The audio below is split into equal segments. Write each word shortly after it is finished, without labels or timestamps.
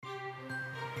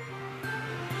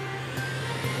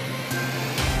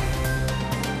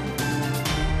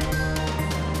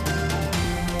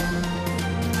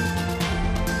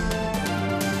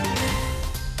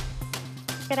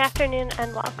Good afternoon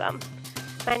and welcome.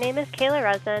 My name is Kayla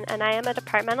Rosen, and I am a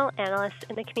departmental analyst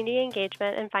in the Community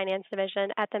Engagement and Finance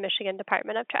Division at the Michigan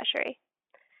Department of Treasury.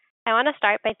 I want to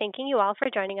start by thanking you all for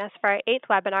joining us for our 8th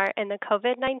webinar in the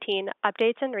COVID-19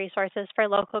 Updates and Resources for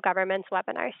Local Governments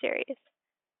webinar series.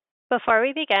 Before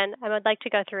we begin, I would like to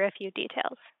go through a few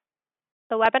details.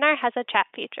 The webinar has a chat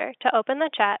feature. To open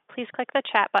the chat, please click the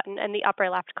chat button in the upper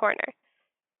left corner.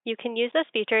 You can use this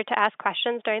feature to ask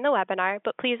questions during the webinar,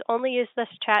 but please only use this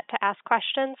chat to ask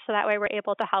questions so that way we're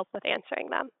able to help with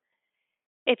answering them.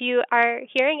 If you are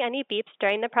hearing any beeps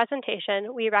during the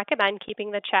presentation, we recommend keeping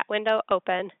the chat window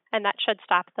open, and that should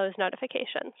stop those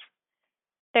notifications.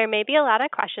 There may be a lot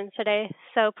of questions today,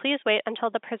 so please wait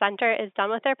until the presenter is done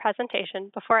with their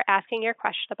presentation before asking your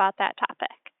question about that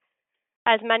topic,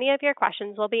 as many of your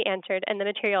questions will be answered in the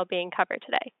material being covered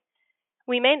today.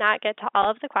 We may not get to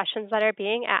all of the questions that are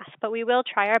being asked, but we will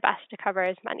try our best to cover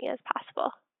as many as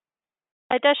possible.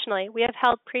 Additionally, we have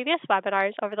held previous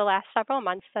webinars over the last several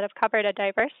months that have covered a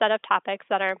diverse set of topics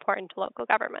that are important to local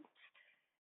governments.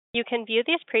 You can view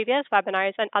these previous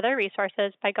webinars and other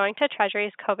resources by going to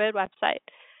Treasury's COVID website.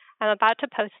 I'm about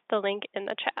to post the link in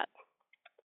the chat.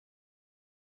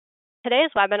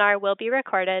 Today's webinar will be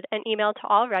recorded and emailed to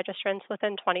all registrants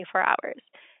within 24 hours,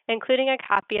 including a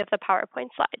copy of the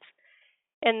PowerPoint slides.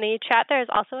 In the chat, there is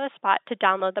also a spot to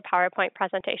download the PowerPoint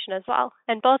presentation as well,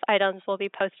 and both items will be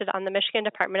posted on the Michigan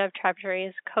Department of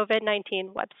Treasury's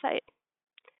COVID-19 website.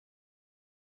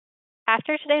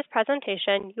 After today's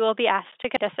presentation, you will be asked to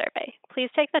get a survey.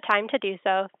 Please take the time to do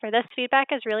so, for this feedback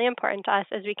is really important to us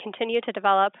as we continue to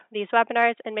develop these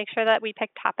webinars and make sure that we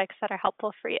pick topics that are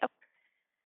helpful for you.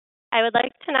 I would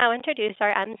like to now introduce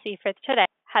our MC for today,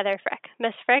 Heather Frick.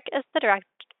 Ms. Frick is the Director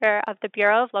of the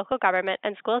Bureau of Local Government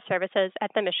and School Services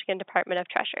at the Michigan Department of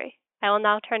Treasury. I will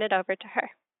now turn it over to her.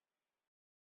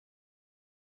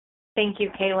 Thank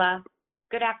you, Kayla.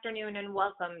 Good afternoon and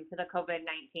welcome to the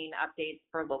COVID-19 Updates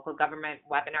for Local Government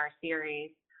webinar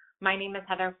series. My name is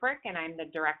Heather Frick and I'm the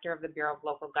Director of the Bureau of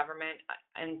Local Government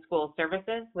and School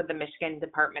Services with the Michigan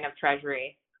Department of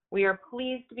Treasury. We are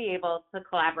pleased to be able to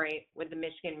collaborate with the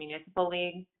Michigan Municipal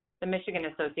League, the Michigan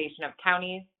Association of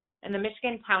Counties, and the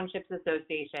Michigan Townships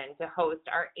Association to host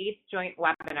our 8th joint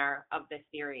webinar of this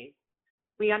series.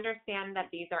 We understand that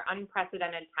these are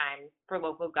unprecedented times for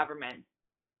local governments,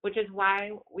 which is why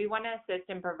we want to assist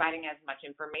in providing as much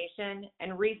information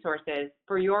and resources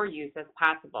for your use as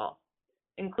possible.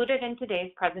 Included in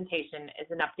today's presentation is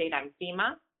an update on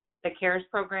FEMA, the CARES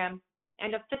program,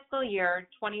 and a fiscal year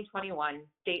 2021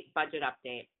 state budget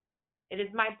update. It is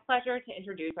my pleasure to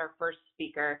introduce our first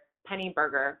speaker, Penny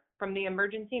Berger, from the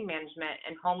Emergency Management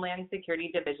and Homeland Security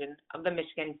Division of the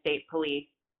Michigan State Police.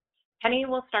 Penny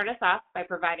will start us off by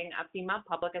providing a FEMA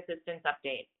public assistance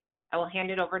update. I will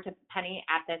hand it over to Penny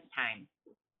at this time.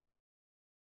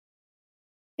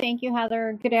 Thank you,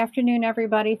 Heather. Good afternoon,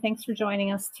 everybody. Thanks for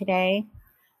joining us today.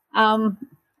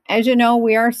 As you know,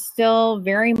 we are still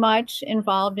very much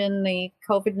involved in the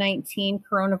COVID-19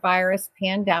 coronavirus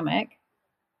pandemic.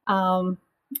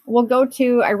 We'll go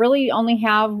to, I really only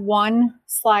have one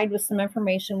slide with some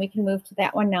information. We can move to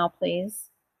that one now, please.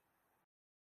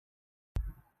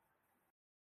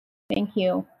 Thank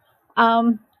you.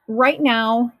 Right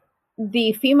now,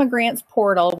 the FEMA Grants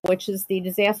Portal, which is the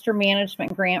disaster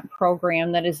management grant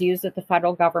program that is used at the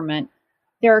federal government,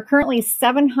 there are currently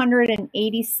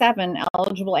 787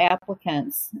 eligible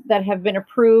applicants that have been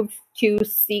approved to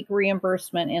seek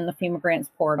reimbursement in the FEMA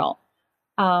Grants Portal.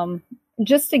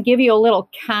 Just to give you a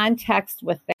little context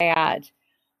with that,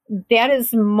 that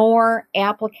is more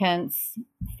applicants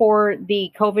for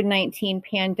the COVID-19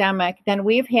 pandemic than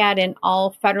we've had in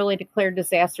all federally declared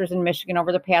disasters in Michigan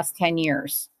over the past 10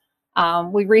 years.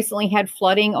 We recently had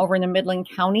flooding over in the Midland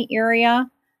County area,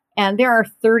 and there are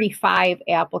 35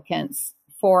 applicants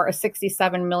for a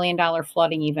 $67 million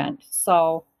flooding event.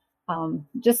 So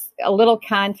just a little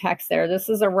context there. This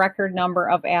is a record number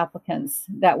of applicants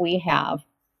that we have.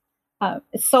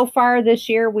 So far this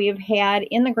year, we have had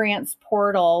in the grants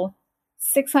portal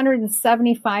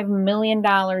 $675 million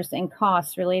in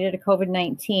costs related to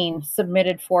COVID-19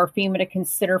 submitted for FEMA to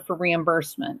consider for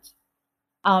reimbursement.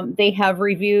 They have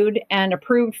reviewed and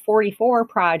approved 44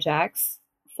 projects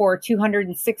for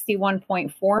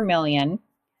 $261.4 million.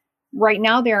 Right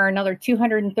now, there are another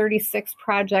 236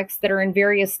 projects that are in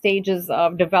various stages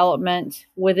of development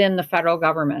within the federal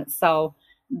government. So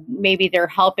maybe they're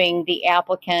helping the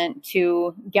applicant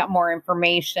to get more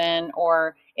information,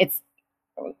 or it's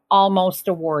almost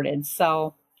awarded.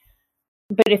 So,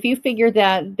 but if you figure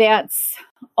that that's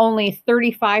only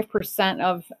 35%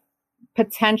 of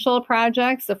potential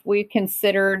projects, if we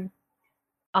considered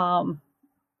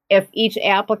if each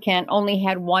applicant only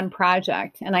had one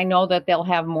project, and I know that they'll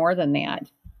have more than that.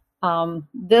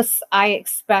 This, I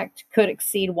expect, could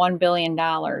exceed $1 billion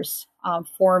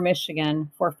for Michigan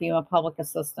for FEMA public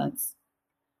assistance.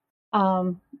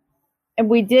 And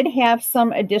we did have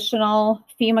some additional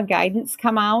FEMA guidance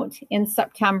come out in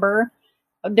September.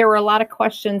 There were a lot of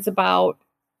questions about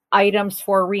items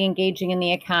for re-engaging in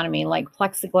the economy, like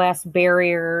plexiglass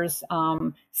barriers,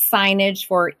 signage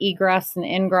for egress and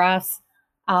ingress.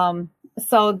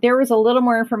 So there was a little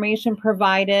more information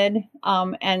provided,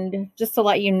 and just to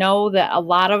let you know that a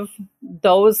lot of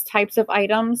those types of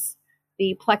items,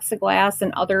 the plexiglass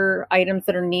and other items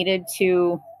that are needed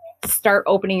to start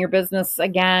opening your business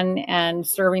again and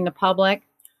serving the public,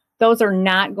 those are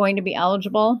not going to be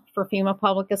eligible for FEMA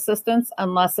public assistance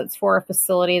unless it's for a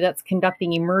facility that's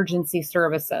conducting emergency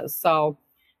services. So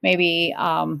maybe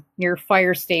your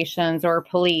fire stations or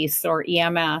police or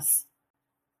EMS.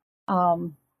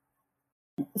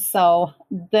 So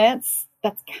that's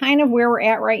kind of where we're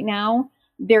at right now.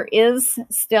 There is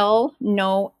still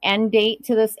no end date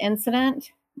to this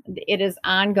incident. It is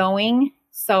ongoing.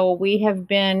 So we have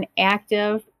been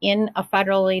active in a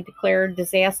federally declared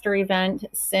disaster event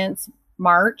since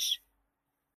March.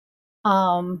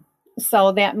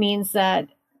 So that means that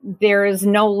there is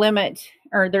no limit,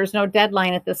 or there's no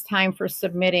deadline at this time for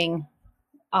submitting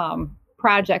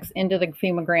projects into the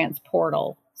FEMA grants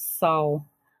portal. So,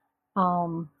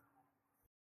 and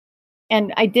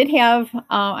I did have,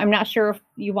 I'm not sure if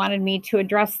you wanted me to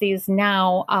address these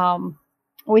now.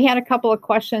 We had a couple of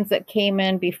questions that came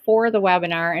in before the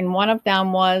webinar, and one of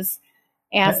them was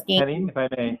asking. Penny, if I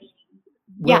may.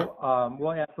 Yeah.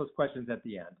 We'll ask those questions at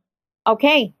the end.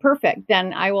 Okay, perfect.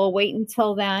 Then I will wait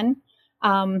until then.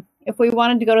 If we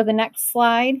wanted to go to the next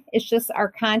slide, it's just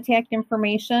our contact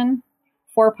information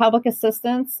for public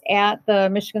assistance at the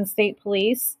Michigan State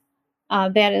Police.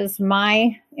 That is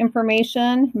my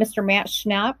information. Mr. Matt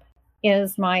Schnepp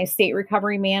is my state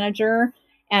recovery manager,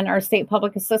 and our state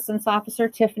public assistance officer,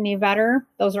 Tiffany Vetter.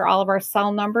 Those are all of our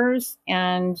cell numbers,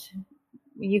 and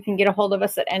you can get a hold of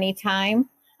us at any time.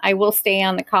 I will stay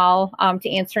on the call to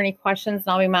answer any questions,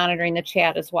 and I'll be monitoring the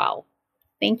chat as well.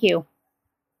 Thank you.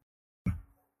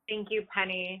 Thank you,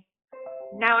 Penny.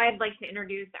 Now I'd like to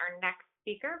introduce our next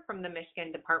speaker from the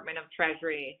Michigan Department of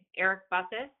Treasury. Eric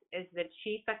Busses is the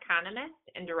Chief Economist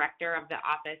and Director of the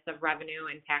Office of Revenue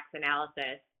and Tax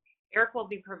Analysis. Eric will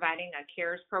be providing a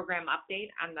CARES program update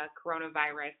on the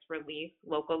Coronavirus Relief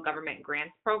Local Government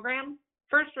Grants Program,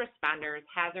 First Responders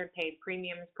Hazard Pay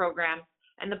Premiums Program,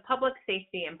 and the Public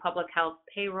Safety and Public Health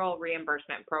Payroll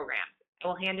Reimbursement Program. I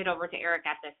will hand it over to Eric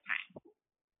at this time.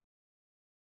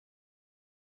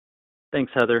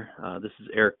 Thanks, Heather. This is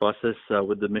Eric Busses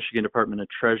with the Michigan Department of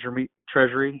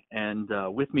Treasury. And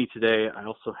with me today, I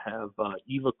also have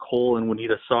Eva Cole and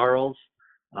Juanita Sarles.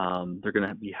 They're going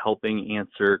to be helping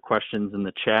answer questions in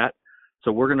the chat.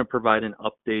 So we're going to provide an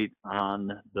update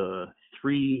on the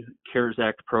 3 CARES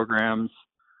Act programs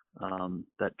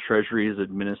that Treasury is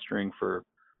administering for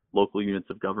local units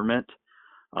of government.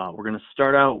 We're going to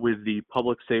start out with the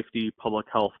Public Safety, Public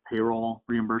Health Payroll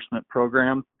Reimbursement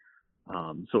Program.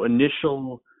 So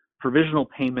initial provisional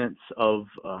payments of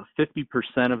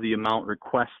 50% of the amount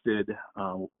requested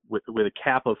with a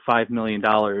cap of $5 million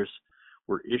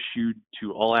were issued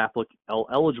to all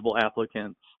eligible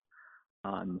applicants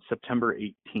on September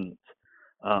 18th.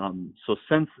 So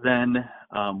since then,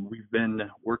 we've been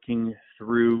working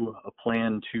through a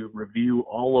plan to review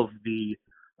all of the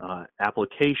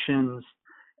applications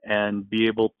and be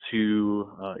able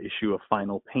to issue a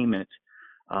final payment.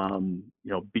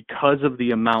 Because of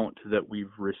the amount that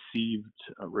we've received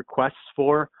requests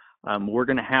for, we're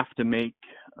going to have to make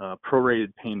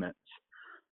prorated payments.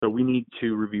 So we need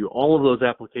to review all of those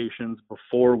applications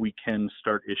before we can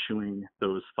start issuing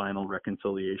those final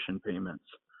reconciliation payments.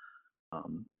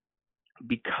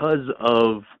 Because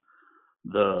of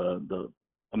the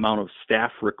amount of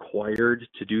staff required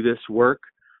to do this work,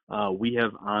 we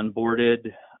have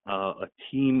onboarded a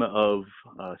team of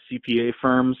CPA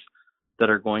firms that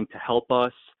are going to help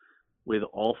us with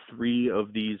all 3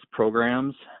 of these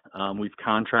programs. We've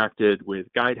contracted with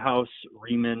Guidehouse,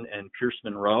 Riemann, and Pierce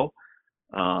Monroe.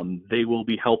 They will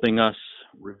be helping us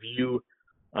review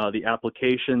the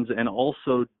applications and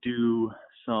also do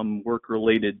some work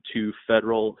related to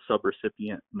federal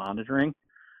subrecipient monitoring.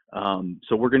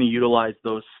 So we're going to utilize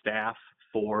those staff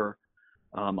for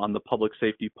on the Public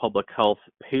Safety, Public Health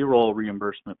Payroll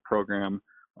Reimbursement Program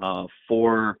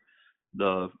for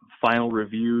the final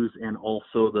reviews and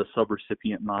also the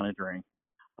subrecipient monitoring.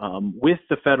 With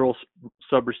the federal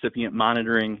subrecipient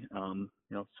monitoring,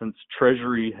 since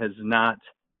Treasury has not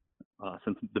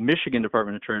since the Michigan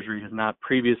Department of Treasury has not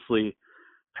previously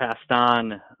passed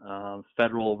on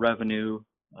federal revenue,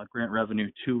 grant revenue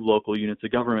to local units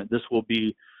of government, this will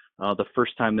be the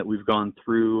first time that we've gone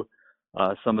through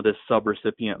some of this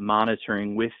subrecipient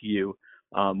monitoring with you.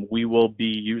 We will be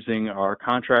using our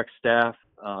contract staff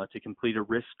to complete a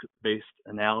risk-based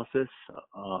analysis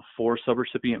for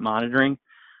subrecipient monitoring,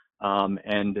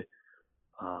 and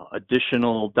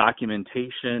additional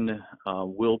documentation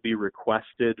will be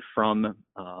requested from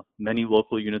many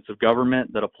local units of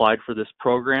government that applied for this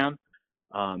program.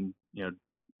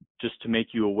 Just to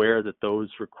make you aware that those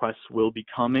requests will be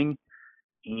coming,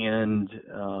 and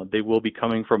they will be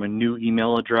coming from a new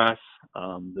email address.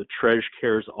 The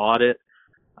TreasCares audit,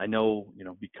 I know,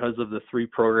 because of the 3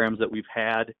 programs that we've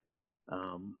had,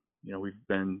 we've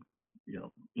been,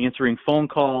 answering phone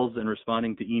calls and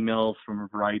responding to emails from a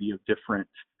variety of different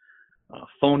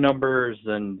phone numbers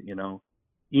and,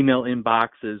 email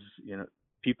inboxes.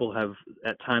 People have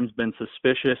at times been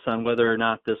suspicious on whether or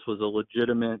not this was a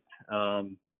legitimate,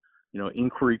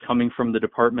 inquiry coming from the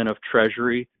Department of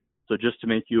Treasury. So just to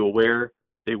make you aware,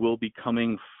 they will be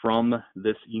coming from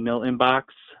this email inbox.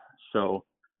 So,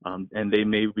 and they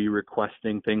may be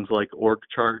requesting things like org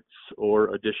charts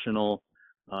or additional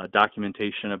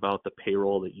documentation about the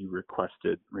payroll that you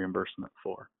requested reimbursement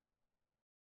for.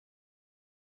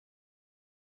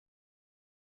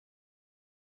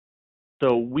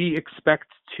 So we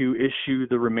expect to issue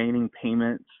the remaining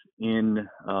payments in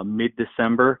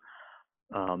mid-December.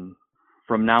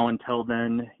 From now until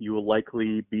then, you will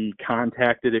likely be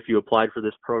contacted if you applied for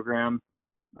this program,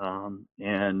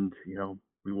 and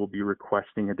we will be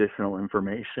requesting additional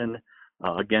information,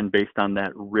 again based on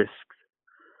that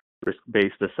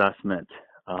risk-based assessment.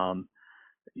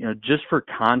 Just for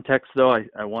context, though,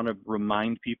 I want to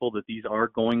remind people that these are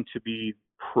going to be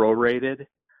prorated.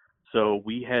 So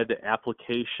we had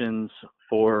applications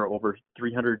for over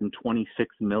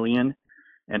 326 million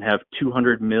and have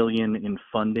 200 million in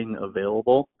funding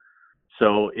available.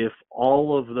 So if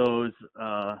all of those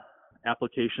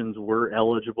applications were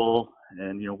eligible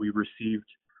and we received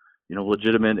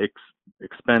legitimate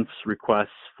expense requests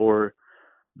for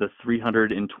the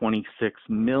 326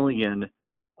 million,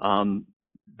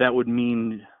 that would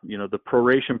mean the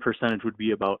proration percentage would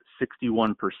be about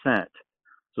 61%.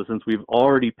 So since we've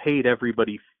already paid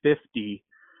everybody 50,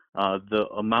 the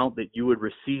amount that you would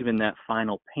receive in that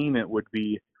final payment would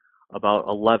be about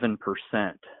 11%.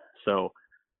 So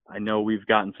I know we've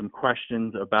gotten some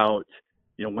questions about,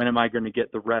 when am I going to get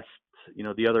the rest,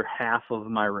 the other half of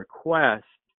my request,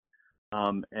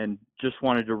 and just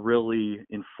wanted to really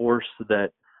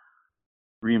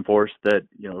reinforce that,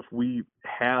 if we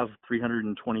have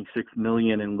 326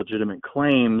 million in legitimate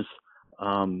claims,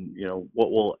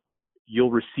 what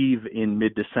you'll receive in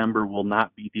mid-December will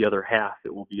not be the other half.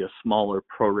 It will be a smaller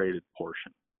prorated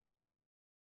portion.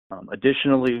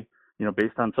 Additionally,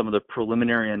 based on some of the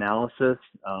preliminary analysis,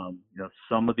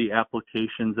 some of the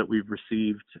applications that we've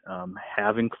received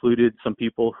have included some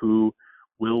people who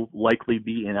will likely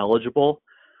be ineligible,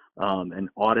 and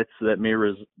audits that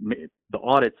the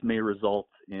audits may result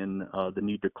in the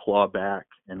need to claw back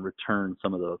and return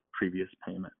some of the previous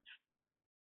payments.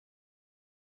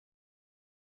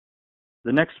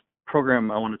 The next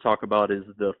program I want to talk about is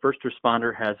the First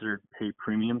Responder Hazard Pay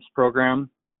Premiums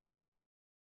Program.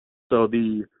 So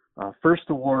the first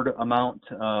award amount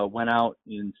went out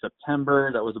in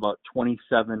September. That was about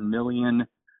 27 million.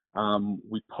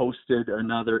 We posted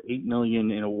another 8 million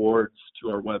in awards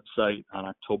to our website on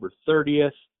October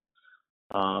 30th.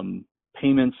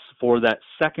 Payments for that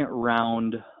second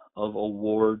round of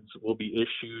awards will be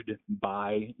issued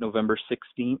by November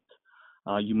 16th.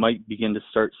 You might begin to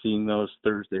start seeing those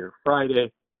Thursday or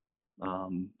Friday,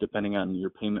 depending on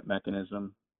your payment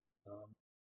mechanism.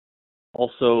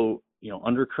 Also,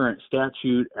 under current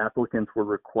statute, applicants were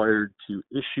required to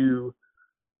issue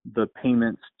the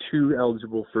payments to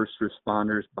eligible first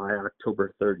responders by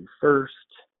October 31st.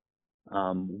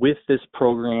 With this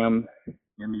program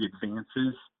and the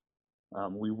advances,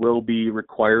 we will be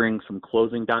requiring some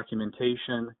closing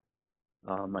documentation.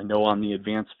 I know on the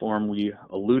advance form we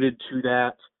alluded to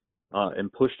that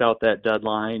and pushed out that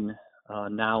deadline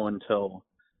now until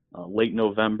late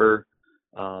November.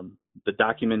 The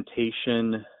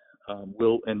documentation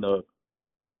and the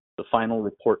final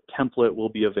report template will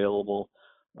be available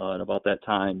at about that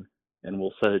time, and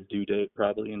we'll set a due date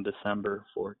probably in December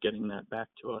for getting that back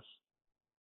to us.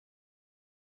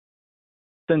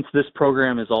 Since this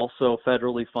program is also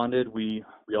federally funded, we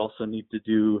also need to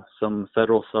do some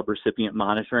federal subrecipient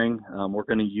monitoring. We're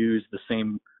going to use the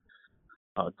same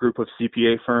group of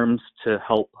CPA firms to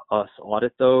help us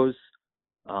audit those.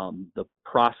 The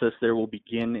process there will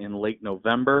begin in late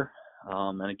November.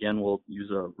 And again, we'll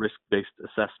use a risk-based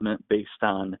assessment based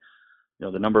on,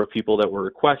 the number of people that were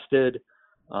requested,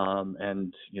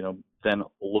 and, then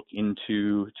look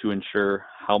into to ensure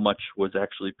how much was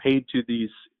actually paid to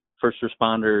these first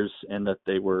responders and that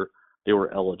they were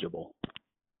eligible.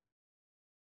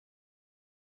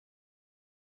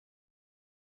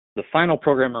 The final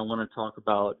program I want to talk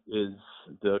about is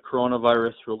the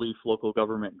Coronavirus Relief Local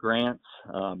Government Grants.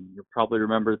 You'll probably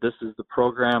remember this is the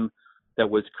program that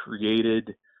was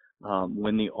created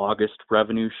when the August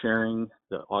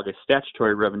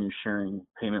statutory revenue sharing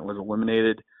payment was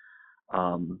eliminated.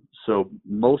 So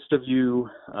most of you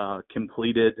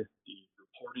completed the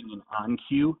reporting in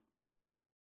OnQ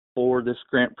for this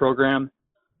grant program.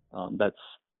 That's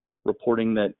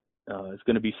reporting that is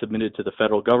going to be submitted to the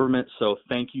federal government. So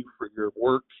thank you for your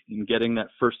work in getting that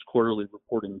first quarterly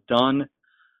reporting done.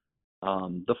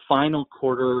 The final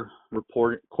quarterly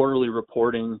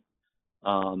reporting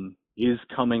is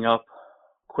coming up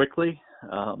quickly.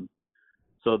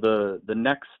 So the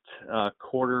next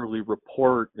quarterly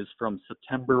report is from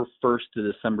September 1st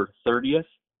to December 30th,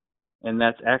 and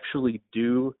that's actually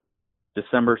due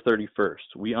December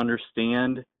 31st. We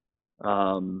understand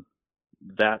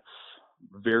that's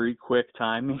very quick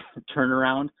time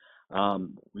turnaround.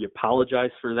 We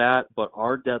apologize for that, but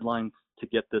our deadline to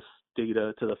get this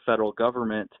data to the federal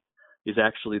government is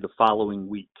actually the following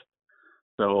week.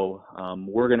 So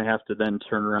we're going to have to then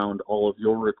turn around all of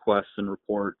your requests and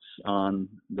reports on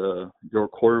your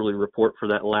quarterly report for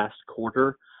that last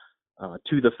quarter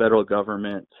to the federal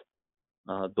government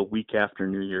the week after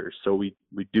New Year's. So we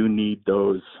do need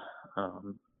those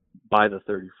by the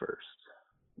 31st.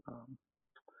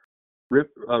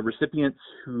 Recipients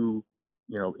who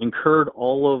incurred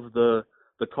all of the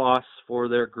costs for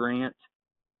their grant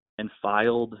and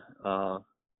filed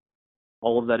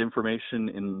all of that information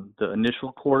in the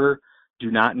initial quarter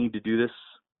do not need to do this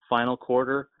final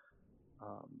quarter.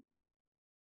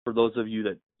 For those of you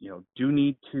that do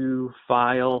need to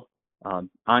file,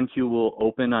 OnQ will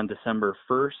open on December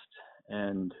 1st,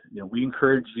 and we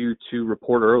encourage you to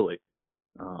report early.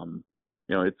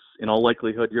 It's in all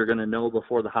likelihood you're going to know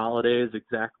before the holidays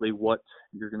exactly what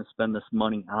you're going to spend this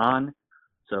money on.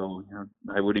 So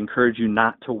I would encourage you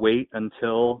not to wait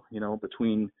until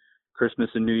between Christmas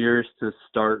and New Year's to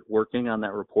start working on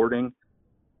that reporting.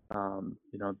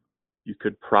 You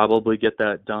could probably get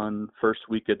that done first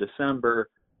week of December,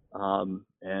 and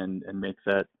make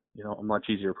that a much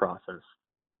easier process.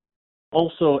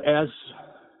 Also, as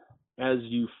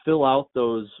you fill out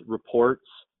those reports,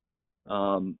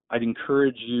 I'd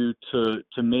encourage you to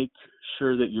make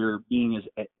sure that you're being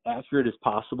as accurate as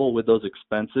possible with those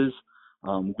expenses.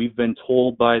 We've been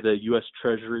told by the U.S.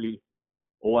 Treasury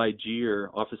OIG, or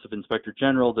Office of Inspector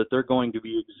General, that they're going to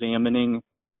be examining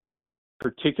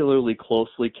particularly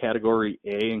closely Category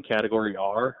A and Category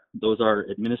R. Those are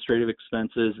administrative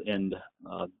expenses, and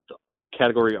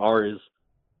Category R is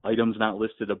items not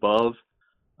listed above.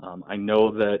 I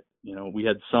know that we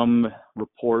had some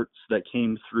reports that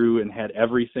came through and had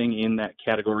everything in that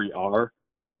Category R.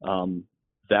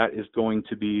 That is going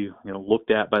to be looked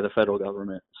at by the federal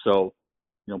government. So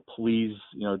please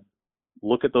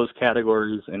look at those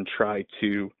categories and try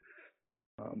to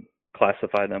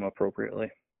classify them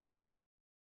appropriately.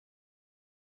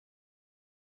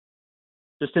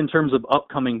 Just in terms of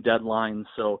upcoming deadlines,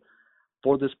 so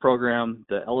for this program,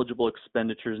 the eligible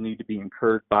expenditures need to be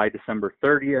incurred by December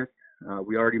 30th.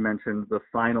 We already mentioned the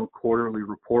final quarterly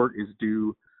report is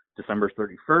due December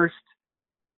 31st.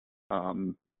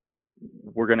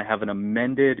 We're going to have an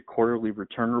amended quarterly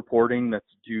return reporting that's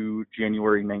due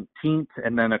January 19th,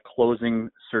 and then a closing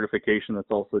certification that's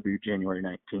also due January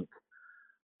 19th.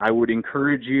 I would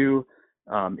encourage you,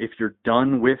 if you're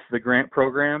done with the grant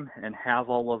program and have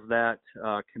all of that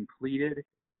completed,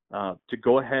 to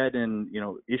go ahead and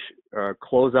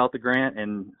close out the grant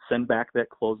and send back that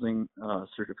closing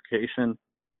certification.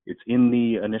 It's in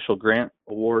the initial grant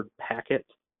award packet,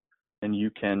 and you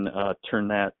can turn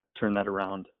that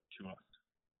around to us.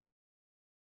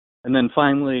 And then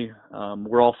finally,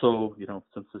 we're also,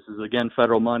 since this is again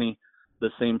federal money, the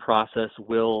same process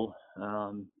will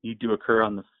need to occur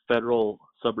on the federal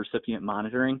subrecipient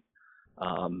monitoring.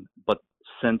 But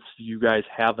since you guys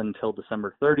have until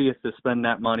December 30th to spend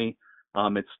that money,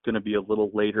 it's going to be a little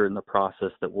later in the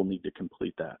process that we'll need to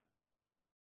complete that.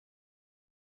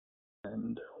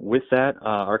 And with that,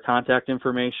 our contact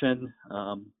information,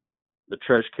 the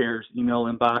TreasCares email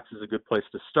inbox is a good place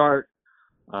to start.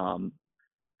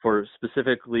 For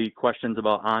specifically questions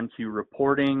about OnQ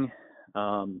reporting,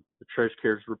 the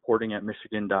TreasCares reporting at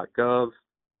michigan.gov.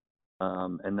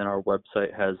 And then our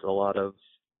website has a lot of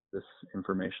this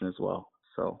information as well.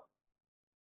 So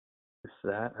with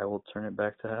that, I will turn it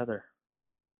back to Heather.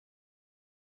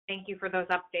 Thank you for those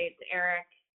updates, Eric.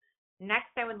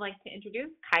 Next, I would like to introduce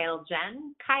Kyle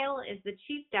Jen. Kyle is the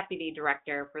Chief Deputy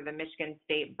Director for the Michigan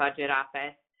State Budget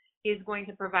Office. He is going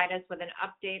to provide us with an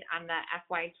update on the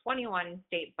FY21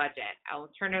 state budget. I will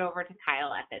turn it over to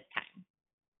Kyle at this time.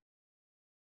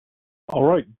 All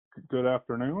right. Good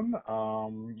afternoon.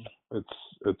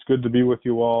 It's good to be with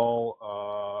you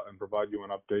all and provide you an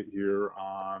update here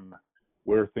on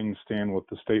where things stand with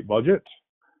the state budget.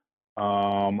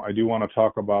 I do want to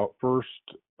talk about first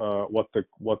what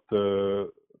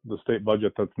the state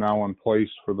budget that's now in place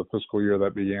for the fiscal year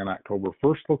that began October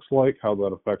 1st looks like, how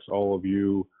that affects all of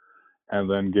you, and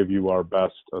then give you our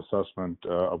best assessment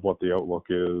of what the outlook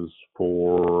is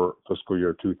for fiscal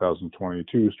year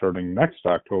 2022 starting next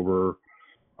October.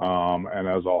 And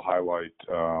as I'll highlight,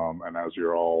 and as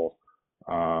you're all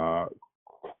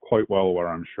quite well aware,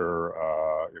 I'm sure,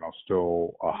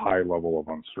 still a high level of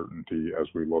uncertainty as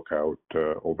we look out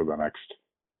over the next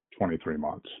 23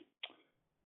 months.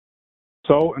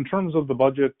 So in terms of the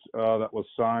budget that was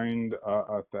signed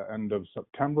at the end of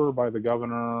September by the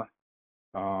governor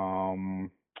for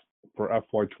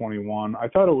FY21, I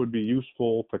thought it would be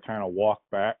useful to kind of walk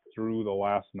back through the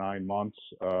last 9 months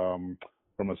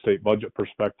from a state budget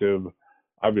perspective.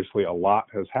 Obviously, a lot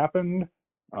has happened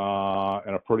in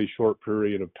a pretty short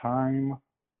period of time.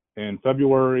 In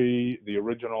February, the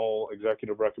original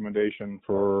executive recommendation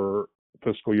for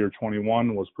fiscal year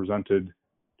 21 was presented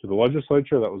to the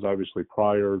legislature. That was obviously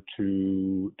prior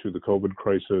to the COVID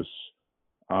crisis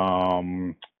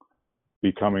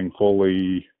becoming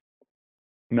fully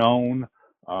known.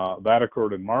 That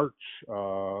occurred in March.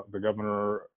 The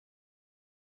governor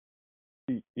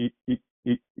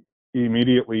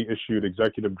immediately issued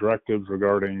executive directives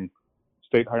regarding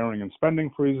state hiring and spending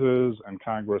freezes, and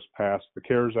Congress passed the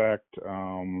CARES Act,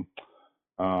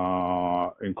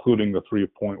 including the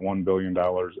 $3.1 billion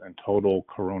in total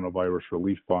coronavirus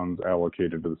relief funds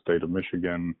allocated to the state of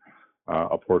Michigan,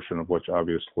 a portion of which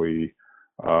obviously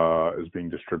is being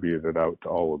distributed out to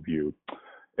all of you.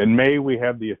 In May, we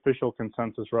had the official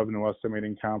consensus revenue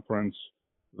estimating conference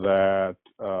that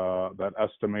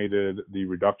estimated the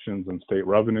reductions in state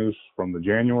revenues from the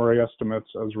January estimates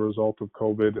as a result of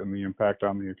COVID and the impact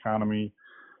on the economy.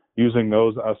 Using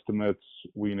those estimates,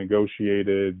 we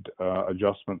negotiated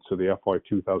adjustments to the FY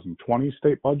 2020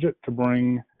 state budget to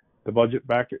bring the budget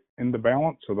back into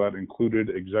balance. So that included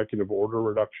executive order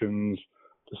reductions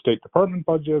to state department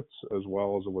budgets, as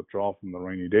well as a withdrawal from the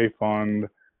rainy day fund,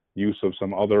 use of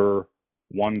some other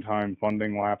one-time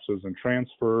funding lapses and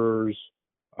transfers,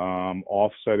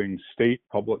 offsetting state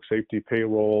public safety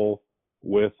payroll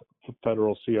with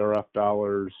federal CRF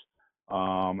dollars,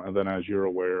 and then, as you're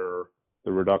aware,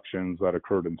 the reductions that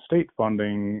occurred in state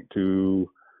funding to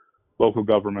local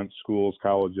government, schools,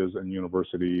 colleges, and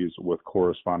universities with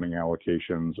corresponding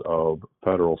allocations of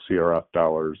federal CRF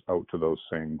dollars out to those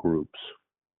same groups.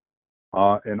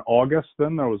 In August,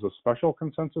 then, there was a special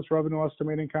consensus revenue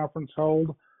estimating conference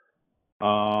held.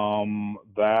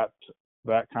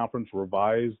 That conference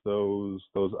revised those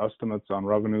estimates on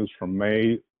revenues from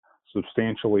May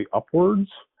substantially upwards,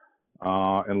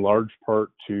 in large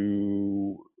part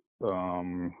to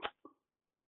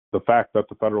the fact that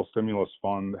the federal stimulus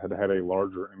fund had had a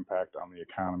larger impact on the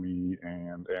economy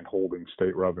and holding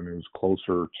state revenues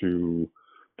closer to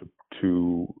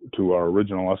our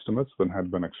original estimates than had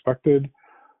been expected.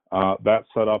 That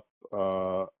set up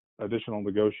additional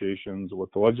negotiations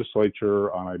with the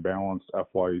legislature on a balanced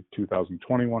FY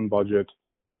 2021 budget,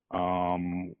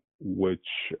 which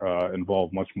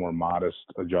involved much more modest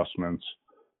adjustments,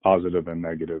 positive and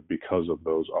negative, because of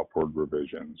those upward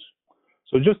revisions.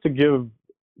 So just to give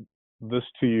this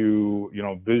to you,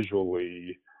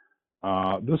 visually,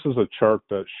 this is a chart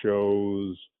that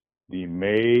shows the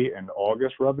May and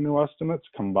August revenue estimates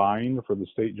combined for the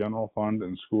state general fund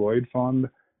and school aid fund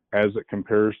as it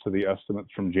compares to the estimates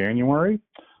from January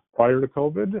prior to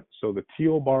COVID. So the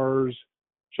teal bars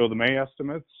show the May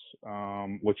estimates,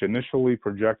 which initially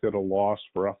projected a loss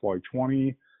for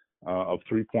FY20 of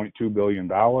 $3.2 billion,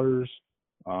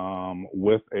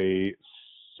 with a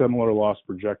similar loss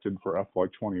projected for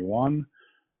FY21.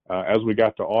 As we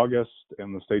got to August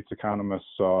and the state's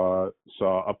economists saw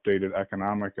updated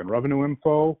economic and revenue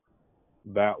info,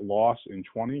 that loss in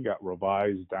 20 got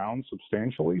revised down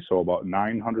substantially, so about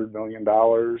 $900 million,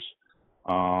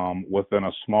 within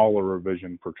a smaller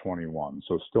revision for 21,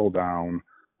 so still down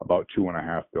about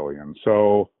 $2.5 billion.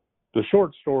 So the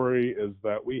short story is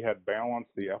that we had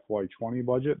balanced the FY20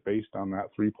 budget based on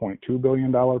that $3.2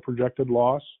 billion projected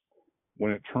loss.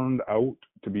 when it turned out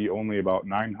to be only about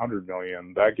 $900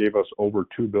 million, that gave us over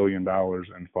 $2 billion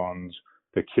in funds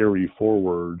to carry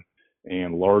forward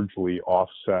and largely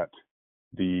offset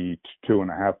the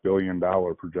 $2.5 billion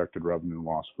projected revenue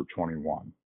loss for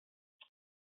 21.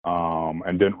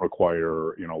 And didn't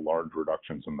require, large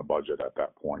reductions in the budget at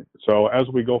that point. So as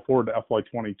we go forward to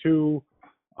FY22,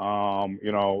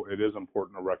 it is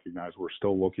important to recognize we're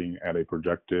still looking at a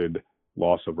projected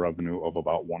loss of revenue of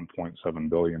about $1.7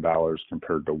 billion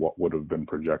compared to what would have been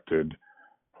projected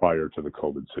prior to the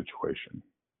COVID situation.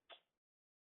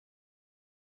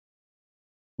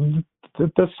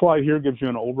 This slide here gives you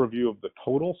an overview of the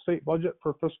total state budget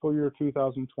for fiscal year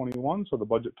 2021. So the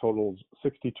budget totals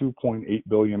 $62.8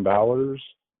 billion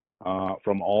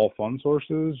from all fund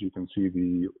sources. You can see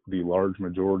the large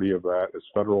majority of that is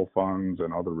federal funds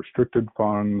and other restricted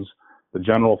funds. The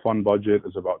general fund budget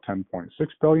is about $10.6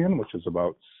 billion, which is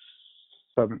about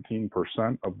 17%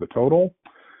 of the total.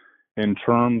 In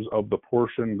terms of the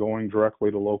portion going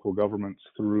directly to local governments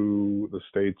through the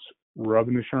state's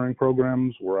revenue sharing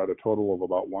programs, we're at a total of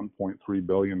about $1.3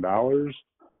 billion,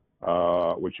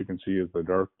 which you can see is the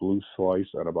dark blue slice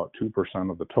at about 2%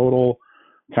 of the total.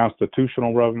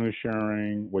 Constitutional revenue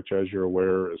sharing, which as you're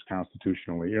aware is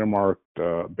constitutionally earmarked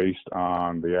based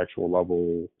on the actual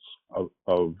levels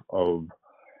of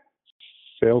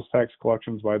sales tax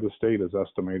collections by the state, is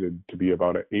estimated to be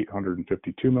about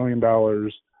 $852 million.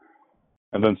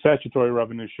 And then statutory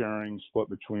revenue sharing split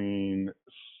between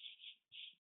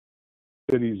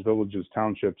cities, villages,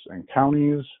 townships, and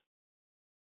counties.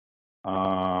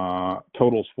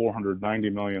 Totals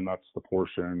 $490 million. That's the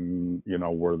portion,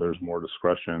 where there's more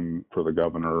discretion for the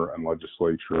governor and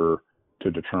legislature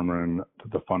to determine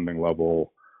the funding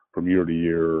level from year to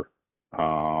year,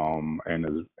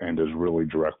 and is really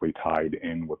directly tied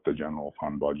in with the general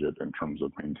fund budget in terms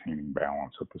of maintaining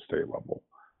balance at the state level.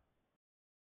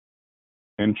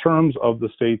 In terms of the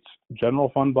state's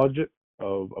general fund budget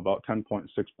of about $10.6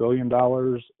 billion,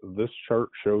 this chart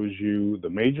shows you the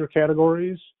major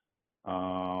categories.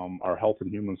 Our health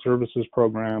and human services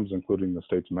programs, including the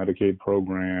state's Medicaid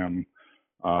program,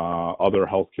 other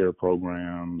healthcare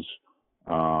programs,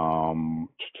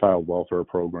 child welfare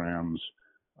programs,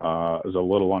 is a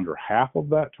little under half of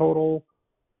that total.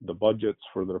 The budgets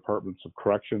for the Departments of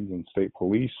Corrections and State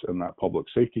Police in that public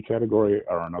safety category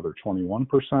are another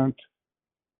 21%.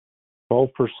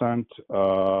 12%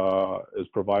 is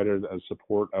provided as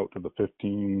support out to the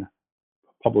 15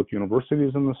 public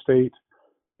universities in the state,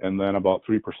 and then about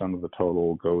 3% of the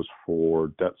total goes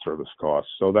for debt service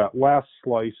costs. So that last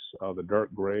slice, the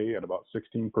dark gray at about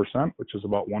 16%, which is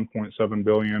about $1.7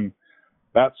 billion,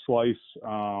 that slice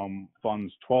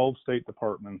funds 12 state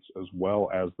departments as well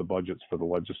as the budgets for the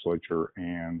legislature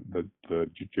and the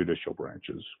judicial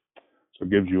branches. So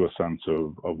it gives you a sense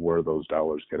of where those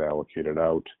dollars get allocated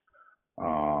out.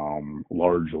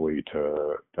 Largely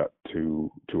to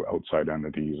outside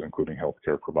entities, including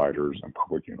healthcare providers and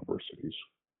public universities.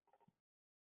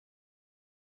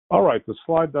 All right, the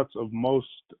slide that's of most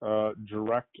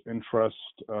direct interest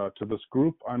to this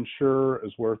group, I'm sure,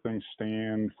 is where things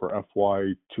stand for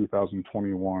FY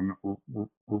 2021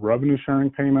 revenue sharing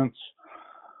payments.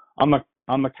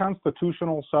 On the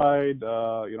constitutional side,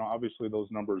 obviously those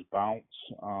numbers bounce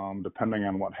depending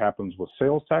on what happens with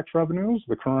sales tax revenues.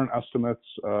 The current estimates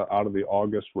out of the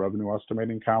August Revenue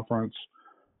Estimating Conference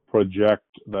project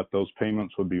that those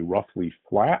payments would be roughly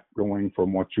flat, going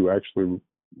from what you actually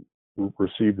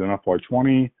received in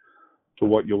FY20 to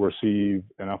what you'll receive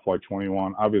in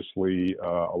FY21. Obviously,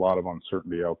 a lot of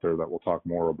uncertainty out there that we'll talk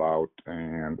more about,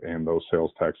 and those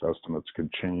sales tax estimates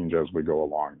could change as we go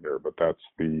along here, but that's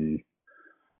the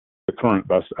current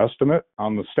best estimate.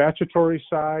 On the statutory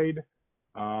side,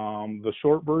 the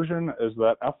short version is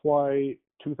that FY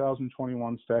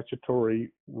 2021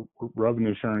 statutory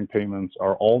revenue sharing payments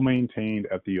are all maintained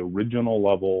at the original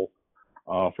level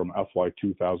from FY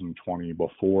 2020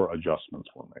 before adjustments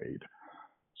were made.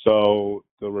 So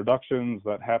the reductions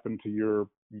that happened to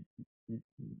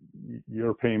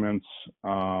your payments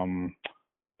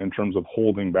in terms of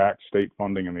holding back state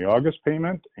funding in the August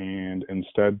payment and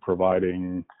instead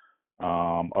providing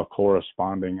a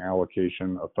corresponding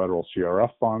allocation of federal CRF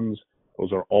funds,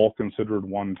 those are all considered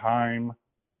one time.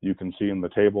 You can see in the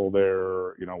table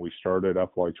there, we started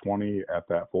FY20 at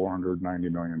that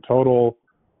 $490 million total,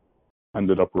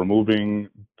 ended up removing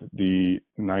the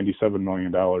 $97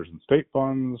 million in state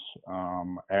funds,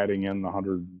 adding in the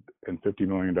 $150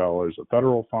 million of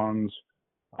federal funds.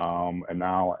 And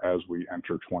now as we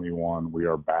enter 21, we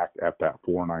are back at that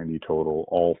 490 total,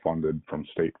 all funded from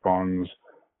state funds.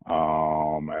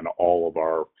 And all of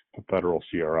our federal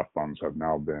CRF funds have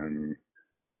now been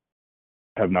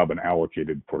have now been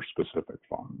allocated for specific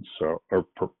funds,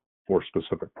 for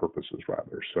specific purposes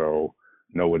rather. So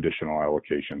no additional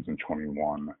allocations in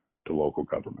 21 to local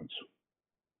governments.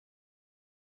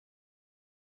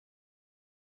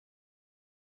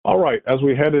 All right, as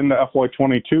we head into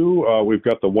FY22, we've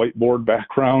got the whiteboard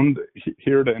background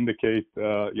here to indicate,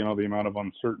 the amount of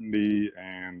uncertainty,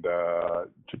 and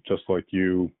just like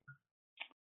you,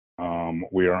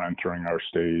 we are entering our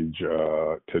stage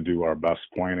to do our best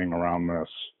planning around this.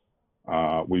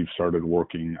 We've started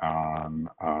working on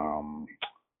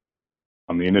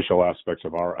the initial aspects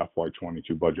of our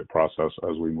FY22 budget process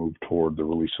as we move toward the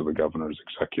release of the governor's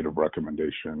executive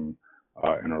recommendation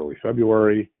in early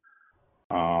February.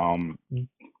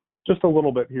 Just a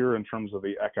little bit here in terms of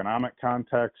the economic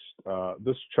context.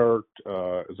 This chart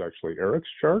is actually Eric's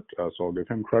chart, so I'll give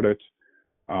him credit.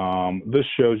 This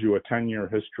shows you a 10-year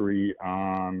history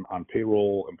on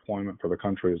payroll employment for the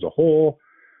country as a whole.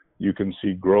 You can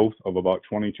see growth of about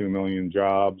 22 million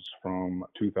jobs from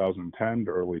 2010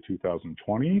 to early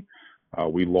 2020.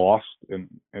 We lost an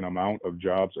amount of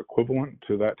jobs equivalent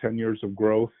to that 10 years of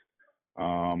growth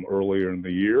earlier in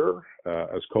the year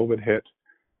as COVID hit.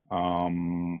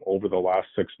 Over the last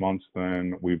 6 months,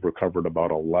 then we've recovered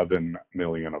about 11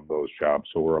 million of those jobs.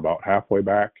 So we're about halfway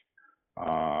back,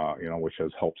 which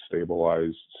has helped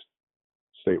stabilize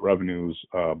state revenues,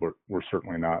 but we're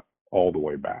certainly not all the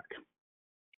way back.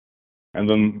 And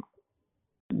then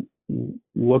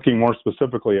looking more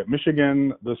specifically at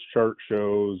Michigan, this chart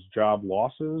shows job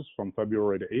losses from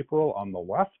February to April on the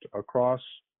left across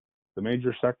the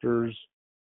major sectors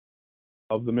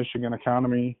of the Michigan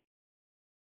economy.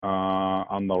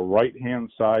 On the right-hand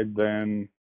side, then,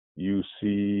 you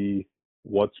see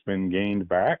what's been gained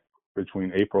back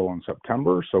between April and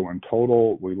September. So in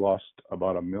total, we lost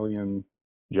about 1 million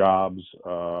jobs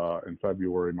in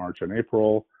February, March, and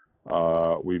April.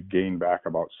 We've gained back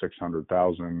about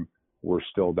 600,000. We're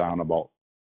still down about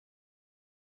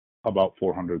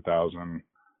 400,000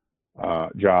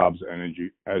 jobs,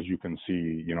 and as you can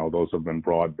see, those have been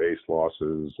broad-based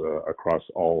losses across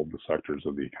all of the sectors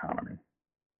of the economy.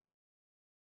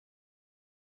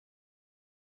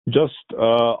 Just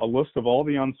a list of all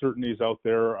the uncertainties out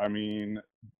there. I mean,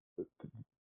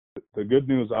 the good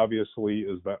news, obviously,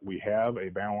 is that we have a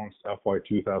balanced FY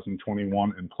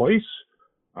 2021 in place,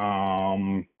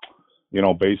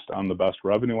 based on the best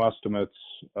revenue estimates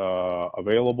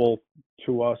available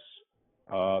to us.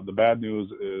 The bad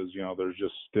news is, there's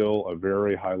just still a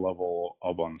very high level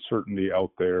of uncertainty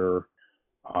out there.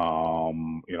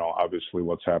 Obviously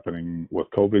what's happening with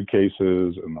COVID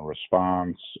cases and the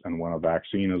response, and when a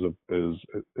vaccine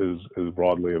is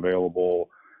broadly available,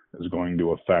 is going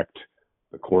to affect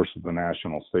the course of the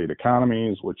national state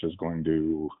economies, which is going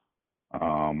to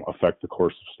affect the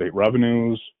course of state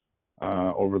revenues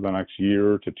over the next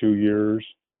year to 2 years.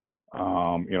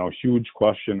 Huge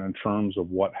question in terms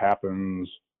of what happens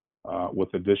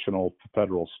with additional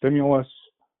federal stimulus,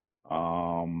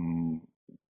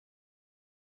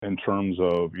 in terms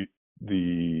of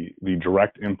the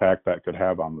direct impact that could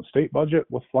have on the state budget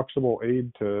with flexible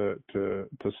aid to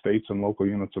states and local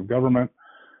units of government,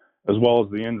 as well as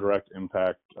the indirect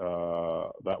impact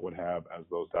that would have as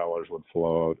those dollars would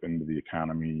flow out into the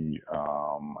economy,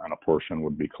 and a portion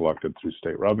would be collected through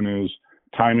state revenues.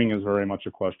 Timing is very much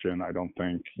a question. I don't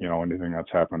think, anything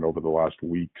that's happened over the last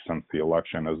week since the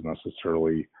election has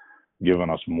necessarily given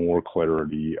us more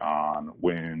clarity on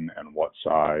when and what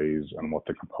size and what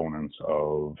the components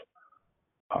of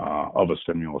a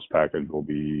stimulus package will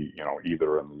be,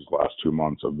 either in these last 2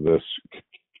 months of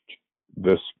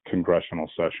this congressional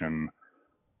session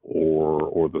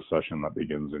or the session that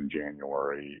begins in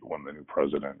January when the new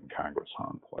president and Congress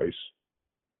are in place.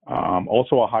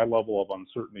 Also a high level of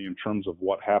uncertainty in terms of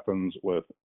what happens with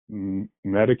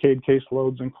Medicaid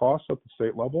caseloads and costs at the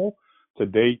state level. To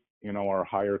date, our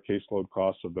higher caseload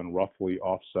costs have been roughly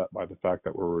offset by the fact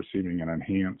that we're receiving an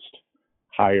enhanced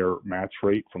higher match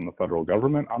rate from the federal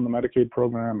government on the Medicaid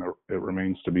program. It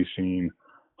remains to be seen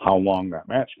how long that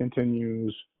match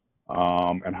continues,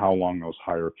 and how long those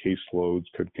higher caseloads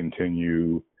could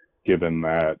continue, given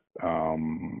that,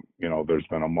 there's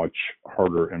been a much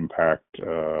harder impact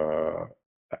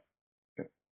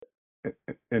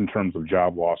in terms of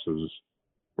job losses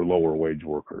for lower wage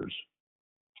workers.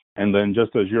 And then,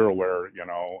 just as you're aware,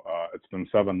 it's been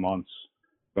 7 months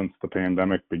since the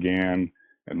pandemic began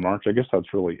in March. I guess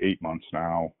that's really 8 months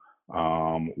now,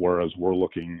 whereas we're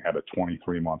looking at a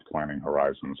 23-month planning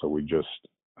horizon. So we just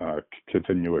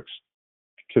continue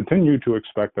to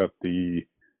expect that the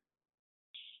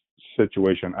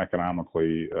situation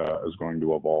economically is going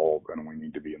to evolve, and we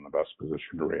need to be in the best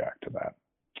position to react to that.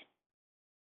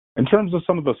 In terms of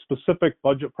some of the specific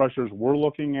budget pressures we're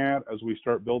looking at as we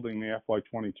start building the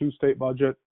FY22 state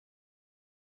budget,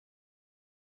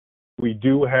 we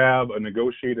do have a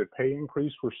negotiated pay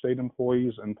increase for state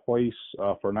employees in place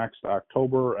for next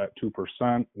October at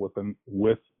 2% with an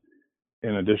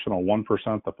additional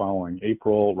 1% the following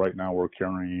April. Right now we're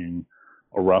carrying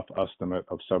a rough estimate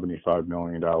of $75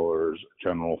 million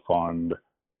general fund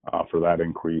for that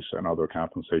increase and other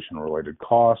compensation related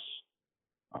costs.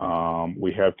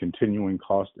 We have continuing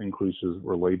cost increases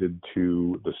related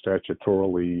to the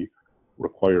statutorily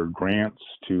required grants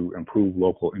to improve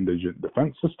local indigent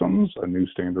defense systems. A new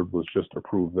standard was just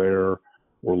approved there.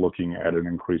 We're looking at an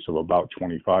increase of about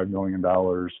 $25 million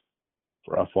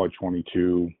for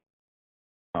FY22.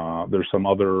 There's some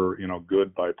other,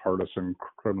 good bipartisan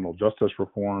criminal justice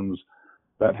reforms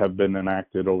that have been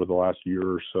enacted over the last year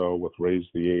or so with Raise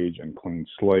the Age and Clean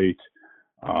Slate.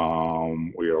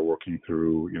 We are working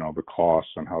through, the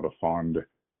costs and how to fund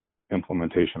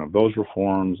implementation of those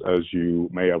reforms. As you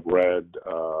may have read,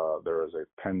 there is a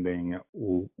pending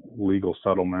legal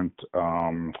settlement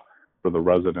for the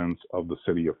residents of the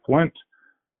city of Flint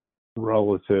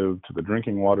relative to the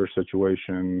drinking water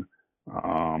situation.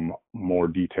 More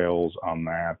details on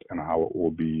that and how it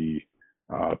will be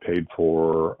paid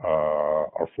for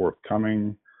are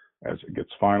forthcoming as it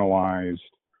gets finalized.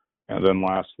 And then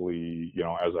lastly,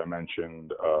 as I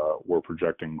mentioned, we're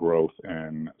projecting growth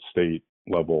in state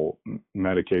level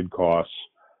Medicaid costs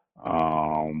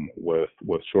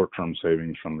with short-term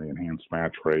savings from the enhanced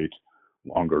match rate.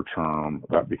 Longer term,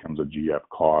 that becomes a GF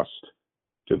cost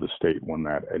to the state when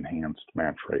that enhanced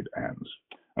match rate ends.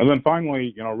 And then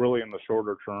finally, really in the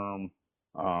shorter term,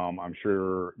 I'm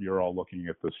sure you're all looking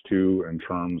at this too in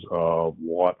terms of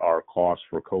what our costs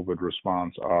for COVID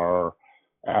response are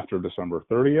after December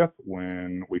 30th,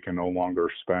 when we can no longer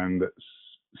spend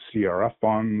CRF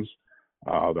funds.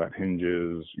 That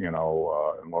hinges, in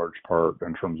large part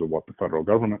in terms of what the federal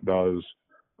government does.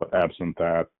 But absent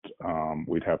that,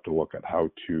 we'd have to look at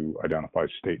how to identify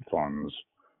state funds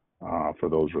for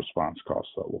those response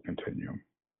costs that will continue.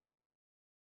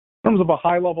 In terms of a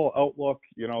high-level outlook,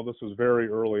 this is very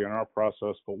early in our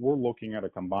process, but we're looking at a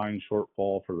combined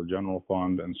shortfall for the general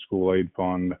fund and school aid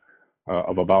fund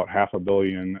of about $500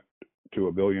 million to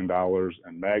 $1 billion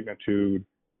in magnitude.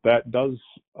 That does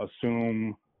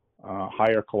assume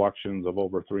higher collections of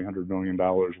over $300 million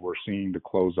we're seeing to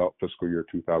close out fiscal year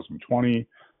 2020,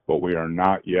 but we are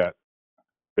not yet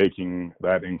baking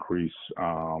that increase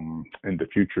into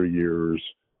future years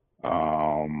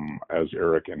as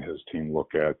Eric and his team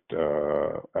look at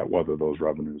whether those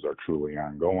revenues are truly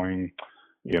ongoing.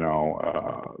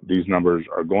 These numbers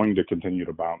are going to continue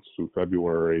to bounce through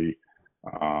February.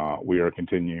 We are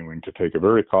continuing to take a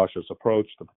very cautious approach.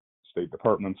 The state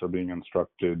departments are being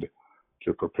instructed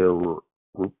to prepare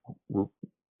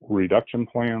reduction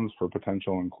plans for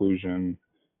potential inclusion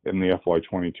in the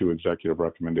FY22 executive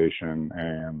recommendation,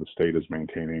 and the state is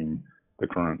maintaining the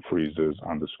current freezes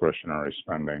on discretionary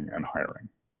spending and hiring.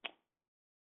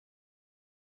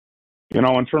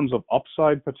 In terms of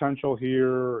upside potential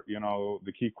here,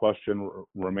 the key question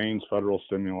remains federal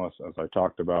stimulus, as I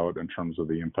talked about, in terms of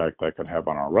the impact that could have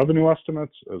on our revenue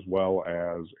estimates, as well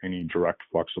as any direct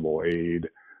flexible aid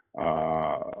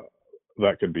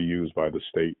that could be used by the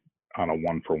state on a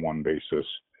one-for-one basis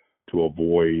to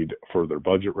avoid further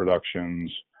budget reductions.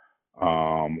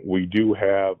 We do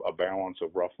have a balance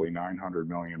of roughly $900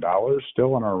 million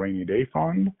still in our rainy day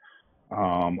fund,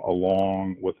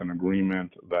 along with an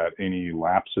agreement that any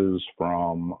lapses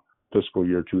from fiscal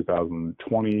year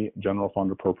 2020 general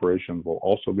fund appropriations will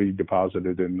also be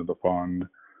deposited into the fund.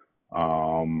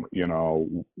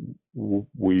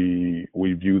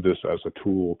 We view this as a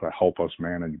tool to help us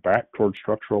manage back towards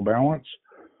structural balance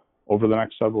over the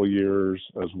next several years,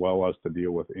 as well as to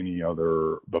deal with any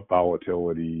other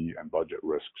volatility and budget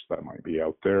risks that might be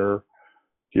out there.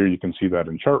 Here you can see that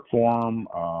in chart form.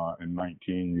 In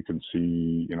 19, you can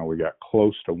see, we got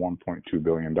close to $1.2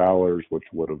 billion, which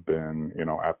would have been,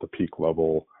 at the peak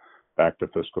level back to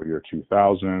fiscal year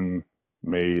 2000,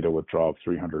 made a withdrawal of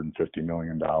 $350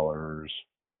 million.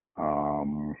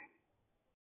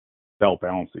 They'll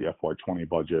balance the FY20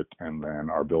 budget and then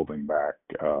are building back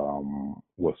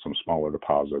with some smaller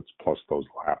deposits plus those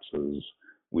lapses,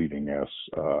 leaving us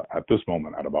at this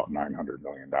moment at about $900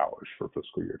 million for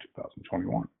fiscal year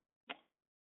 2021.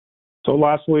 So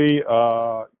lastly,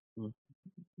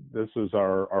 this is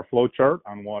our flow chart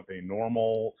on what a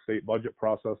normal state budget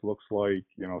process looks like,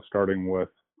 starting with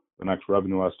the next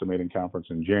revenue estimating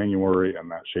conference in January and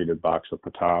that shaded box at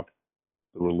the top,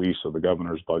 the release of the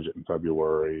governor's budget in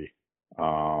February,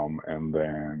 and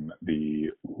then the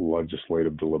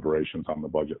legislative deliberations on the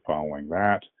budget following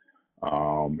that.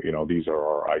 These are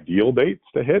our ideal dates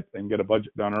to hit and get a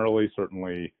budget done early.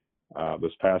 Certainly,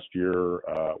 this past year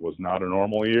was not a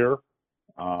normal year.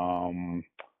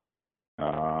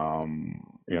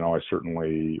 I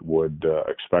certainly would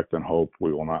expect and hope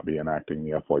we will not be enacting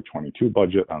the FY22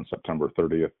 budget on September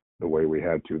 30th the way we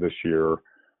had to this year.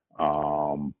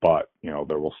 But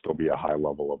there will still be a high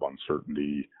level of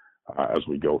uncertainty as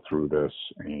we go through this,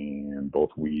 and both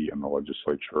we and the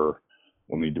legislature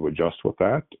will need to adjust with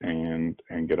that and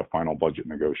get a final budget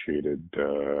negotiated,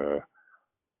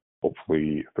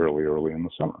 hopefully fairly early in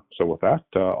the summer. So with that,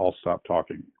 I'll stop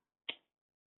talking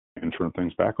and turn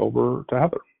things back over to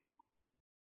Heather.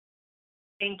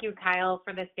 Thank you, Kyle,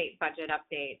 for the state budget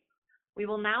update. We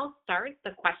will now start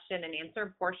the question and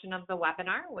answer portion of the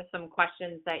webinar with some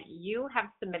questions that you have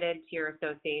submitted to your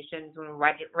associations when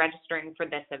registering for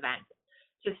this event.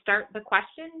 To start the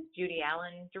questions, Judy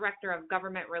Allen, Director of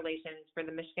Government Relations for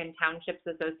the Michigan Townships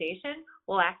Association,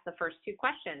 will ask the first two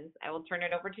questions. I will turn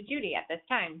it over to Judy at this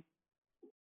time.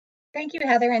 Thank you,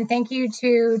 Heather, and thank you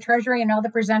to Treasury and all the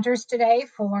presenters today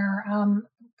for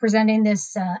presenting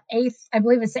this eighth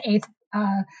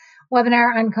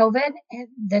webinar on COVID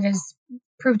that has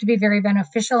proved to be very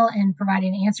beneficial in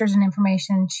providing answers and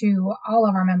information to all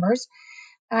of our members.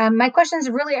 My questions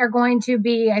really are going to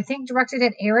be, I think, directed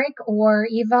at Eric or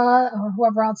Eva or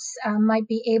whoever else might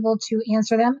be able to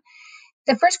answer them.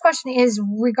 The first question is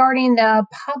regarding the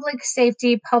public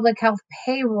safety, public health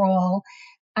payroll.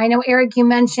 I know, Eric, you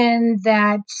mentioned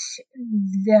that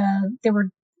there were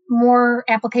more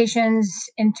applications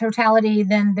in totality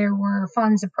than there were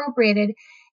funds appropriated,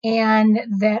 and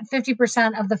that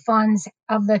 50% of the funds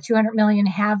of the $200 million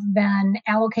have been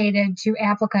allocated to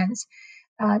applicants.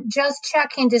 Just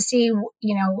checking to see,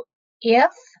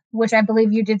 if, which I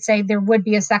believe you did say there would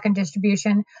be a second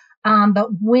distribution, but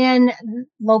when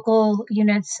local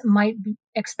units might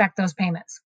expect those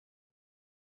payments.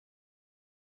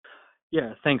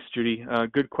 Yeah, thanks, Judy.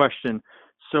 Good question.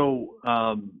 So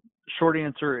short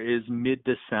answer is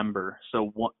mid-December.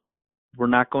 So we're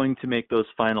not going to make those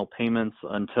final payments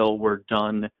until we're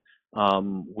done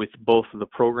with both of the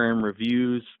program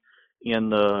reviews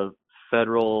and the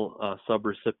federal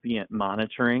subrecipient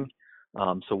monitoring.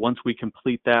 So once we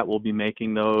complete that, we'll be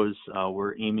making those.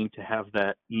 We're aiming to have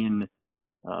that in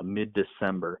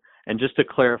mid-December. And just to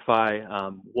clarify,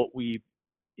 what we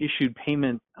issued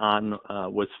payment on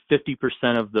was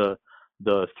 50% of the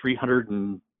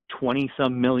 320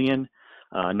 some million,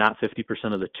 not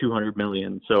 50% of the 200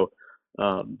 million. So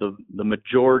the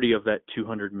majority of that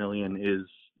 200 million is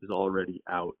already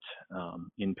out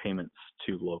in payments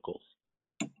to locals.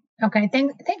 Okay,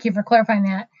 thank you for clarifying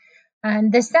that.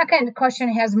 And the second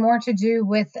question has more to do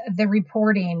with the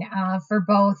reporting for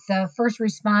both the first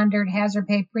responder hazard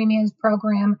pay premiums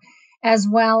program as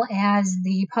well as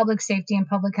the public safety and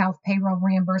public health payroll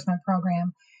reimbursement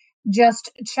program. Just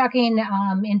checking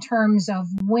in terms of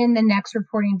when the next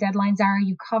reporting deadlines are.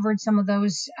 You covered some of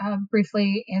those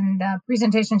briefly in the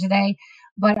presentation today,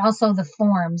 but also the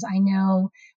forms. I know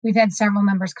we've had several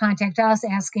members contact us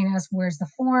asking us, where's the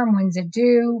form, when's it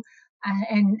due?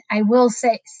 And I will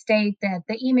state that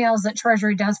the emails that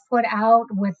Treasury does put out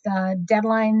with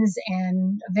deadlines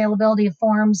and availability of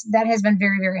forms, that has been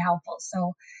very, very helpful.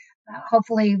 So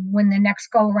hopefully when the next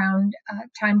go around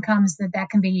time comes, that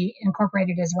can be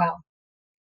incorporated as well.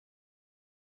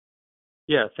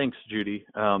 Yeah, thanks, Judy.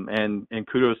 And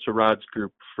kudos to Rod's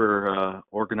group for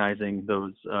organizing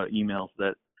those emails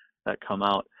that come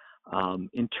out.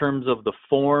 In terms of the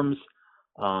forms,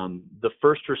 the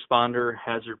first responder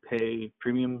hazard pay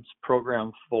premiums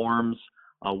program forms,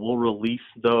 we'll release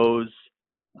those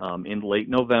in late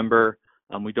November.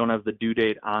 We don't have the due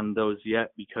date on those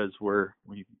yet because we are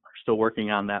still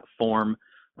working on that form,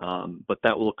 but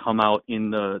that will come out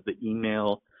in the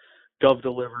email gov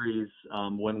deliveries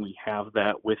when we have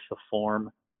that with the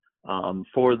form.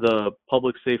 For the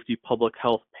public safety, public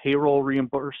health payroll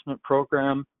reimbursement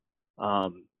program,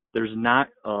 there's not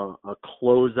a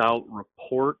closeout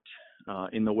report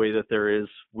in the way that there is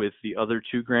with the other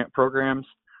two grant programs,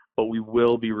 but we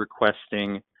will be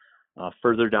requesting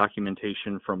further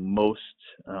documentation from most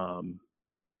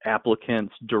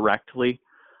applicants directly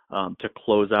to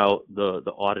close out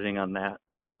the auditing on that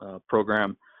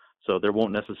program. So there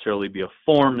won't necessarily be a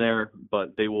form there,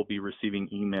 but they will be receiving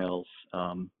emails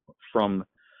from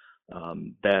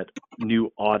that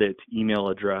new audit email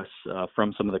address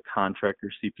from some of the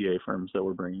contractor CPA firms that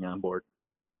we're bringing on board.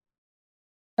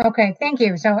 Okay, thank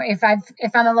you. So if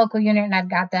I'm a local unit and I've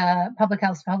got the public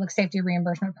health, public safety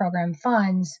reimbursement program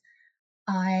funds,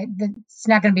 It's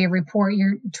not going to be a report.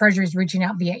 Your treasurer is reaching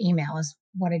out via email, is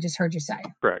what I just heard you say.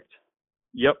 Correct.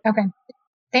 Yep. Okay.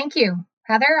 Thank you.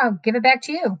 Heather, I'll give it back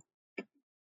to you.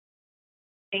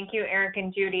 Thank you, Eric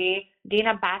and Judy.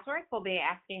 Dina Bosworth will be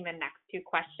asking the next two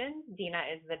questions. Dina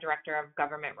is the Director of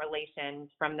Government Relations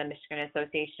from the Michigan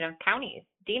Association of Counties.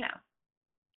 Dina.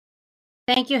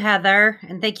 Thank you, Heather,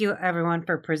 and thank you everyone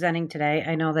for presenting today.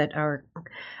 I know that our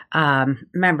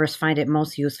members find it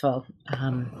most useful.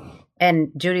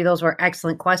 And Judy, those were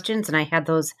excellent questions, and I had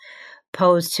those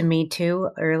posed to me too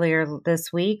earlier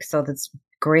this week, so that's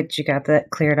great that you got that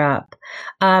cleared up.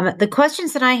 The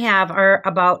questions that I have are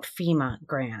about FEMA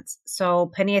grants.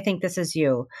 So Penny, I think this is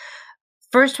you.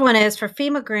 First one is for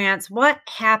FEMA grants, what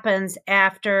happens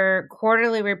after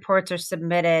quarterly reports are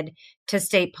submitted to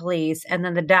state police and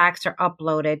then the docs are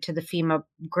uploaded to the FEMA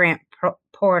grant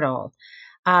portal?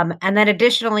 And then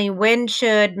additionally, when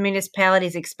should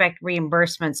municipalities expect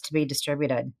reimbursements to be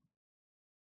distributed?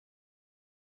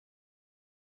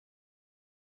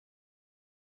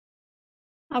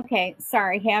 Okay,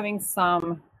 sorry, having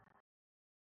some.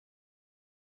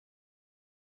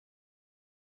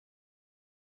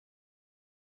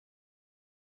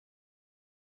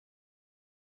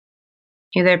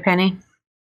 You there, Penny?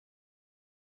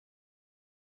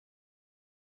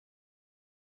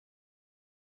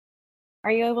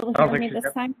 Are you able to hear me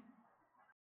this time?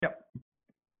 Yep.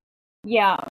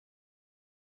 Yeah.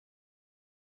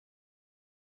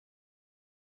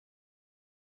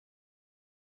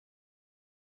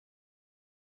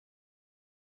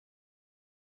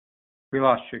 We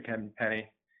lost you, Penny.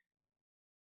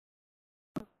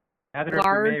 Heather, if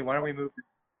we may, why don't we move?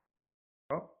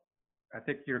 Oh, I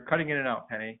think you're cutting in and out,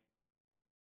 Penny.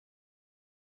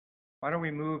 Why don't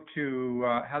we move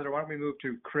to, Heather, why don't we move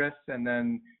to Chris, and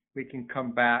then we can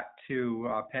come back to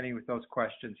Penny with those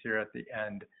questions here at the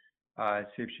end,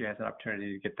 see if she has an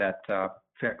opportunity to get that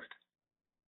fixed.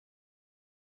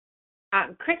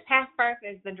 Chris Hasbarth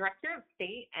is the Director of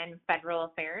State and Federal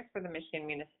Affairs for the Michigan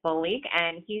Municipal League,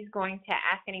 and he's going to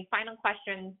ask any final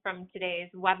questions from today's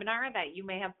webinar that you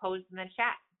may have posed in the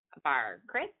chat bar.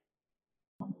 Chris?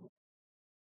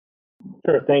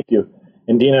 Sure, thank you.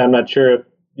 And Dina, I'm not sure if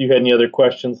you had any other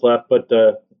questions left, but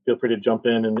feel free to jump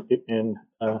in and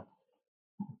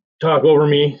talk over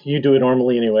me. You do it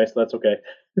normally anyway, so that's okay.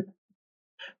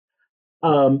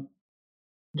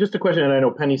 Just a question, and I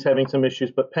know Penny's having some issues,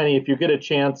 but Penny, if you get a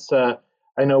chance, I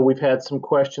know we've had some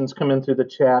questions come in through the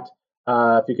chat.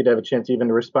 If you could have a chance even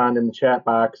to respond in the chat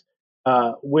box.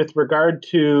 With regard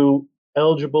to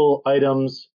eligible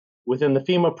items within the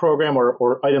FEMA program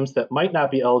or items that might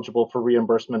not be eligible for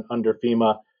reimbursement under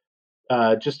FEMA,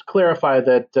 just clarify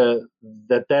that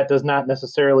that does not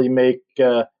necessarily make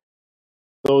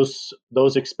those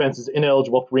expenses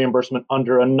ineligible for reimbursement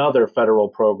under another federal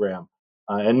program.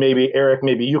 And maybe Eric,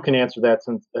 maybe you can answer that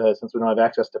since we don't have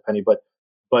access to Penny. But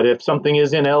if something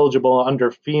is ineligible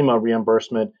under FEMA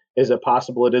reimbursement, is it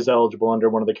possible it is eligible under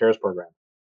one of the CARES programs?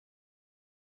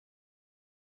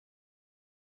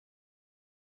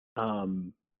 I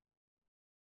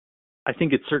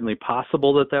think it's certainly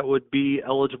possible that that would be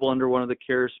eligible under one of the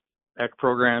CARES Act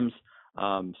programs.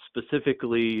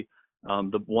 Specifically,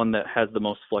 the one that has the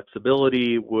most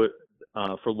flexibility would,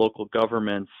 for local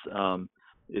governments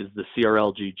is the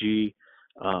CRLGG.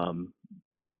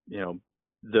 You know,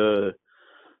 the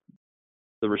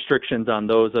restrictions on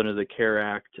those under the CARE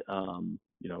Act,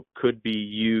 you know, could be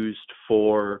used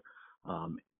for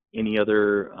any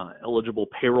other eligible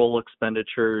payroll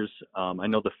expenditures. I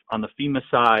know on the FEMA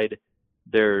side,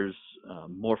 there's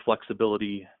more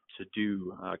flexibility to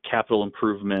do capital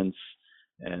improvements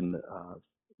and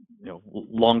you know,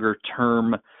 longer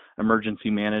term emergency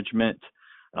management.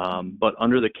 But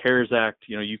under the CARES Act,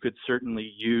 you know, you could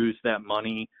certainly use that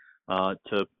money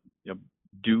to, you know,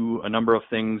 do a number of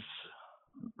things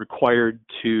required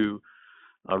to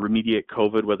remediate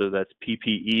COVID, whether that's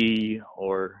PPE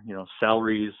or, you know,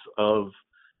 salaries of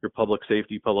your public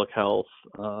safety, public health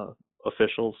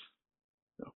officials.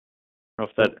 So, I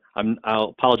don't know if that,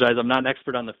 I'll apologize, I'm not an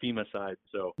expert on the FEMA side,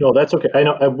 so. No, that's okay. I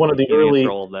know one of the early,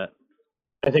 all of that.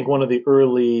 I think one of the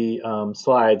early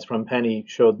slides from Penny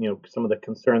showed, you know, some of the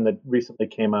concern that recently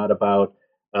came out about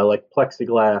like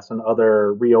plexiglass and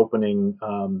other reopening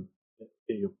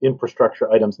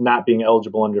infrastructure items not being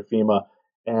eligible under FEMA,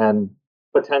 and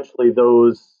potentially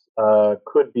those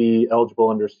could be eligible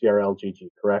under CRLGG,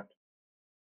 correct?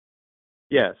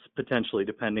 Yes, potentially,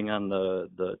 depending on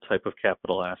the type of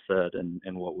capital asset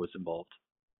and what was involved.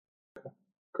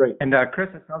 Great. And Chris,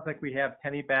 it sounds like we have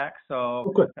Penny back,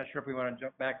 so not sure if we want to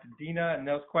jump back to Dina and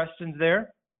those questions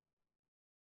there.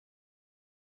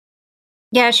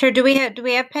 Yeah, sure. Do we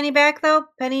have Penny back though?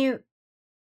 Penny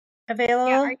available?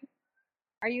 Yeah,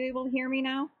 are you able to hear me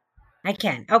now? I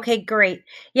can. Okay, great.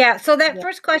 Yeah, so that Yeah.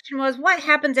 first question was what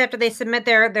happens after they submit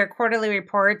their quarterly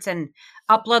reports and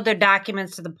upload their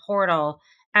documents to the portal?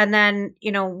 And then,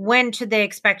 when should they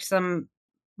expect some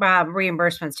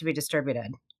reimbursements to be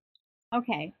distributed?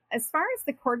 Okay. As far as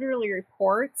the quarterly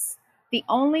reports, the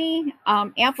only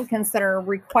applicants that are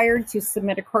required to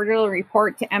submit a quarterly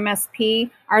report to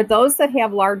MSP are those that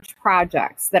have large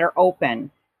projects that are open.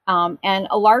 And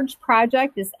a large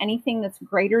project is anything that's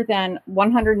greater than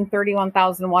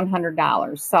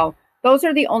 $131,100. So those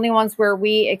are the only ones where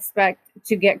we expect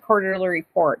to get quarterly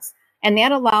reports. And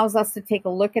that allows us to take a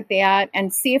look at that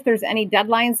and see if there's any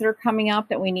deadlines that are coming up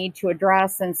that we need to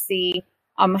address and see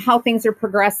how things are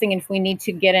progressing and if we need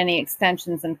to get any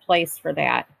extensions in place for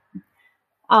that.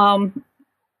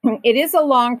 It is a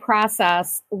long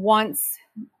process once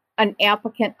an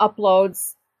applicant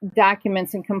uploads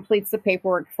documents and completes the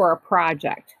paperwork for a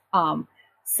project.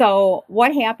 So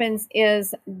what happens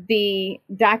is the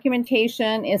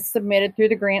documentation is submitted through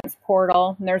the grants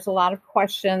portal, and there's a lot of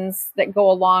questions that go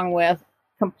along with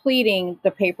completing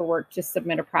the paperwork to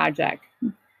submit a project.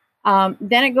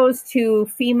 Then it goes to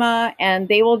FEMA, and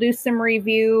they will do some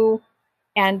review.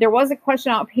 And there was a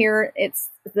question up here. It's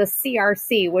the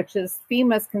CRC, which is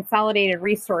FEMA's Consolidated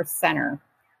Resource Center.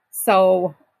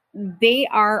 So they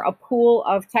are a pool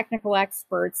of technical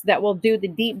experts that will do the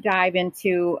deep dive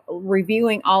into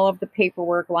reviewing all of the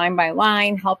paperwork line by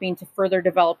line, helping to further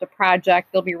develop the project.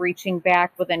 They'll be reaching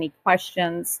back with any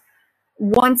questions.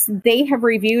 Once they have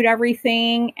reviewed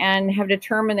everything and have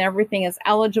determined that everything is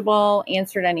eligible,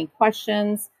 answered any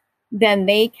questions, then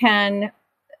they can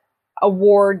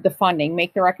award the funding,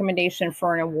 make the recommendation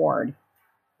for an award.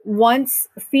 Once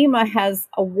FEMA has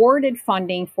awarded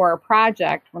funding for a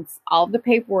project, once all of the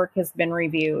paperwork has been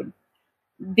reviewed,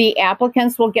 the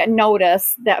applicants will get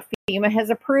notice that FEMA has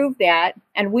approved that,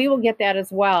 and we will get that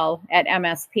as well at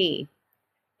MSP.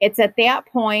 It's at that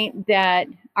point that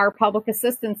our public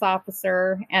assistance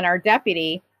officer and our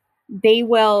deputy, they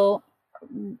will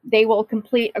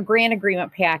complete a grant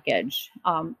agreement package.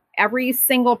 Every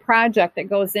single project that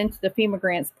goes into the FEMA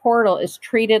grants portal is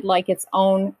treated like its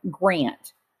own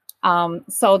grant.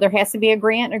 So there has to be a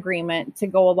grant agreement to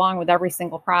go along with every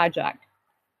single project.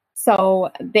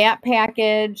 So that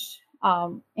package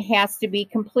has to be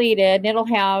completed. It'll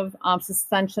have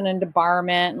suspension and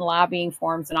debarment and lobbying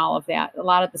forms and all of that, a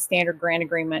lot of the standard grant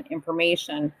agreement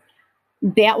information.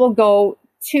 That will go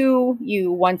to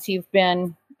you once you've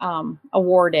been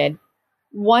awarded.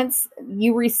 Once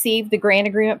you receive the grant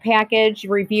agreement package,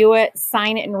 review it,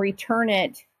 sign it, and return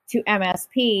it to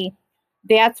MSP,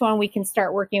 that's when we can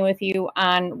start working with you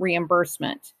on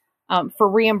reimbursement. For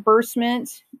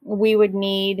reimbursement, we would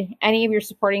need any of your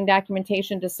supporting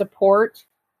documentation to support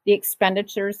the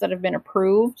expenditures that have been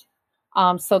approved.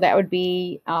 So that would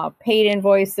be paid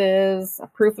invoices, a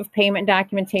proof of payment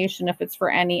documentation if it's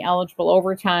for any eligible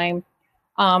overtime,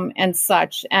 and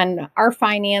such. And our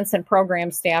finance and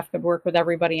program staff could work with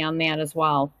everybody on that as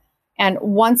well. And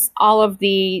once all of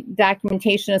the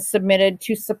documentation is submitted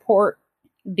to support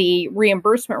the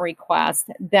reimbursement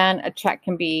request, then a check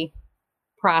can be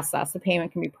processed, the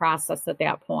payment can be processed at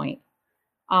that point.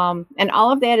 And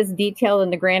all of that is detailed in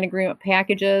the grant agreement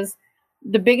packages.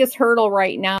 The biggest hurdle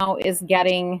right now is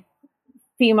getting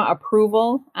FEMA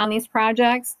approval on these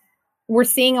projects. We're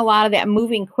seeing a lot of that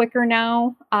moving quicker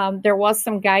now. There was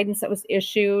some guidance that was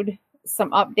issued,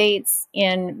 some updates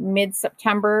in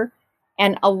mid-September,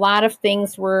 and a lot of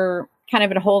things were kind of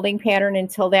in a holding pattern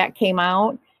until that came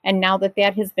out. And now that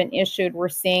that has been issued, we're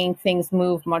seeing things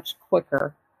move much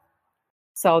quicker.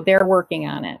 So they're working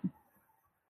on it.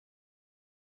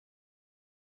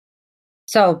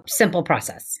 So simple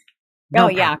process. No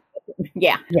yeah.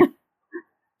 Yeah.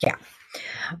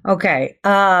 Okay.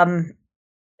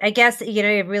 I guess,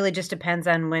 it really just depends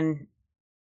on when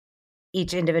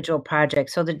each individual project.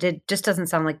 So it just doesn't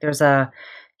sound like there's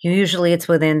usually it's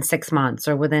within 6 months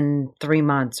or within 3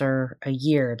 months or a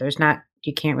year.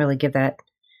 You can't really give that.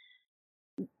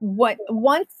 Once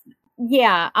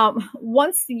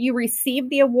you receive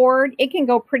the award, it can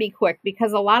go pretty quick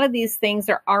because a lot of these things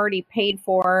are already paid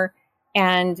for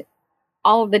and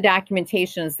all of the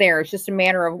documentation is there. It's just a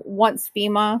matter of once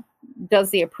FEMA does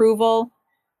the approval,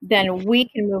 then we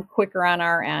can move quicker on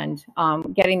our end,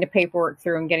 getting the paperwork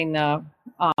through and getting the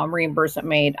reimbursement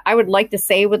made. I would like to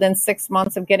say within 6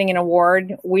 months of getting an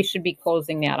award, we should be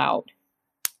closing that out.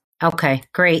 Okay,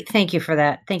 great. Thank you for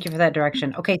that. Thank you for that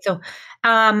direction. Okay, so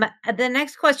the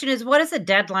next question is, what is the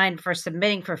deadline for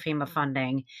submitting for FEMA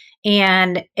funding?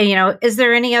 And, is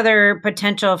there any other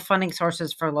potential funding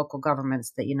sources for local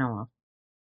governments that you know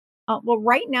of? Well,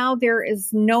 right now there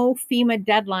is no FEMA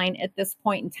deadline at this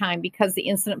point in time because the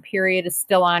incident period is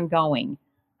still ongoing.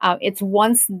 It's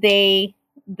once the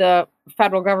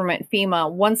federal government,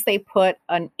 FEMA, once they put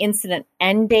an incident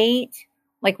end date,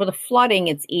 like with the flooding,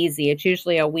 it's easy. It's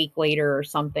usually a week later or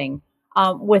something.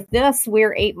 With this,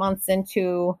 we're 8 months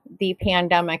into the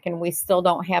pandemic and we still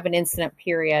don't have an incident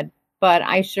period. But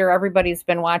I'm sure everybody's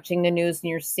been watching the news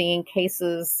and you're seeing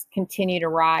cases continue to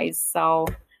rise. So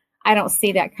I don't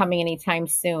see that coming anytime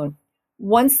soon.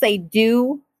 Once they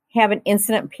do have an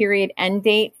incident period end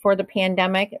date for the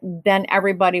pandemic, then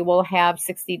everybody will have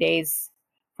 60 days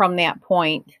from that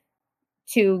point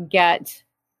to get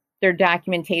their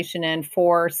documentation in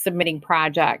for submitting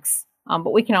projects.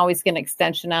 But we can always get an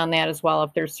extension on that as well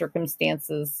if there's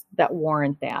circumstances that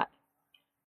warrant that.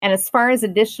 And as far as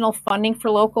additional funding for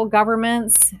local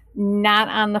governments, not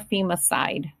on the FEMA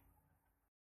side.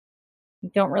 We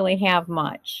don't really have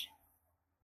much.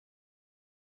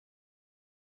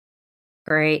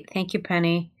 Great. Thank you,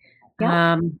 Penny.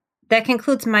 Yeah. That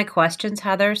concludes my questions,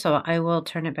 Heather, so I will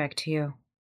turn it back to you.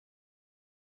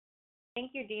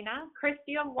 Thank you, Dina. Chris,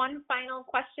 do you have one final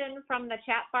question from the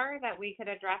chat bar that we could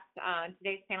address,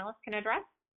 today's panelists can address?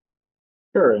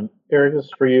 Sure, and Eric, this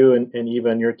is for you and Eva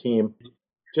and your team.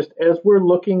 Just as we're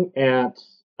looking at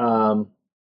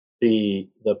the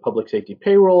public safety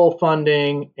payroll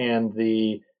funding and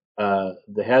the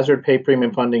hazard pay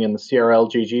premium funding and the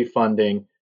CRLGG funding,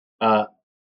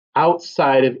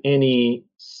 outside of any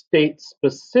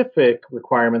state-specific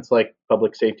requirements like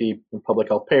public safety and public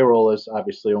health payroll is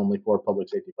obviously only for public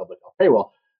safety, public health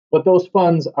payroll. But those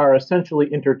funds are essentially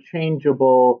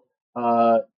interchangeable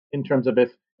in terms of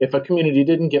if a community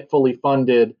didn't get fully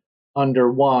funded under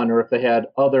one, or if they had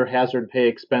other hazard pay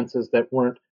expenses that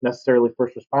weren't necessarily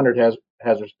first responder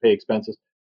hazard pay expenses,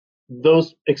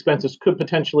 those expenses could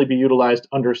potentially be utilized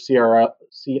under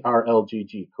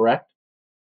CRLGG, correct?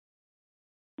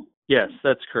 Yes,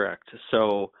 that's correct.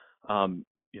 So,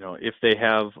 if they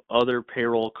have other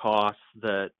payroll costs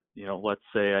that, let's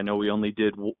say, I know we only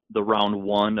did the round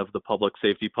one of the public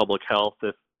safety, public health.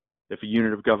 If a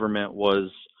unit of government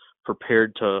was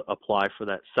prepared to apply for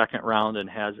that second round and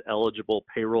has eligible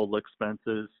payroll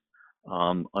expenses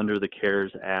under the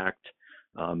CARES Act,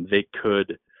 they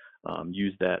could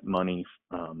use that money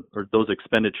or those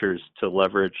expenditures to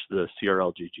leverage the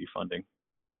CRLGG funding.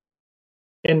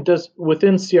 And does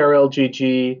within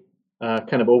CRLGG,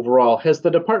 kind of overall, has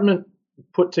the department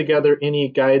put together any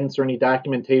guidance or any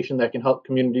documentation that can help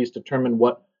communities determine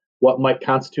what might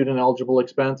constitute an eligible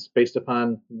expense based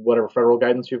upon whatever federal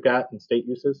guidance you've got and state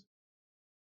uses?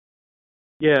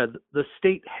 Yeah, the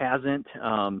state hasn't,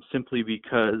 simply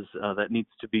because that needs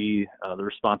to be the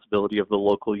responsibility of the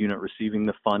local unit receiving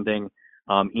the funding,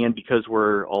 and because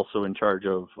we're also in charge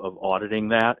of auditing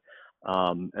that.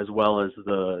 As well as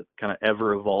the kind of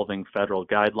ever-evolving federal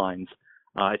guidelines.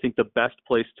 I think the best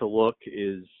place to look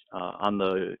is on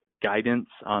the guidance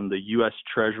on the U.S.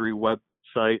 Treasury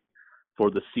website for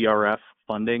the CRF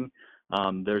funding.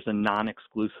 There's a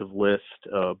non-exclusive list,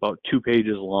 about 2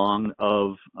 pages long,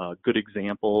 of good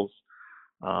examples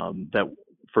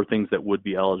for things that would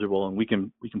be eligible, and we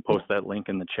can post that link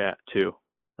in the chat too.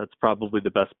 That's probably the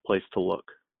best place to look.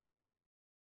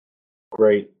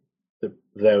 Great.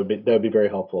 That would be very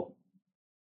helpful.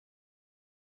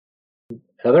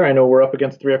 Heather, I know we're up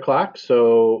against 3 o'clock,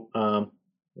 so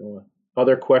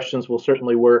other questions will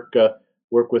certainly work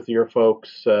with your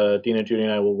folks. Dina, Judy,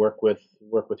 and I will work with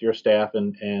your staff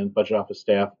and budget office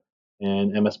staff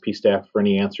and MSP staff for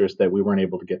any answers that we weren't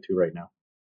able to get to right now.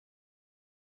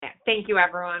 Thank you,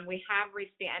 everyone. We have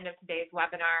reached the end of today's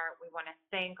webinar. We want to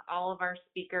thank all of our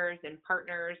speakers and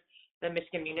partners, the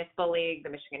Michigan Municipal League, the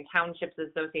Michigan Townships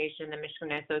Association, the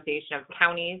Michigan Association of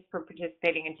Counties for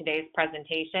participating in today's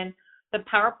presentation. The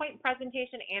PowerPoint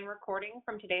presentation and recording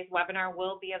from today's webinar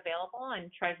will be available on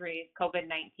Treasury's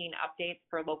COVID-19 updates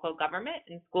for local government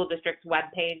and school districts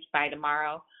webpage by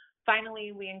tomorrow.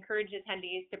 Finally, we encourage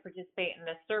attendees to participate in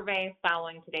the survey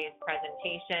following today's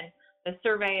presentation. The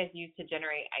survey is used to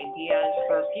generate ideas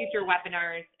for future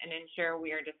webinars and ensure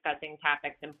we are discussing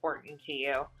topics important to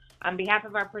you. On behalf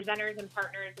of our presenters and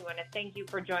partners, we want to thank you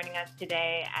for joining us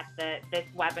today at this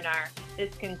webinar.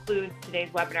 This concludes today's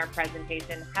webinar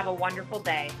presentation. Have a wonderful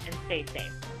day and stay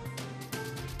safe.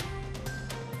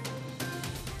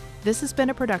 This has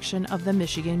been a production of the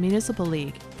Michigan Municipal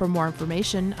League. For more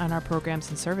information on our programs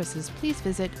and services, please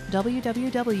visit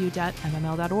www.mml.org.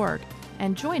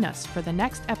 and join us for the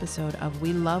next episode of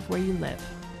We Love Where You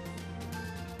Live.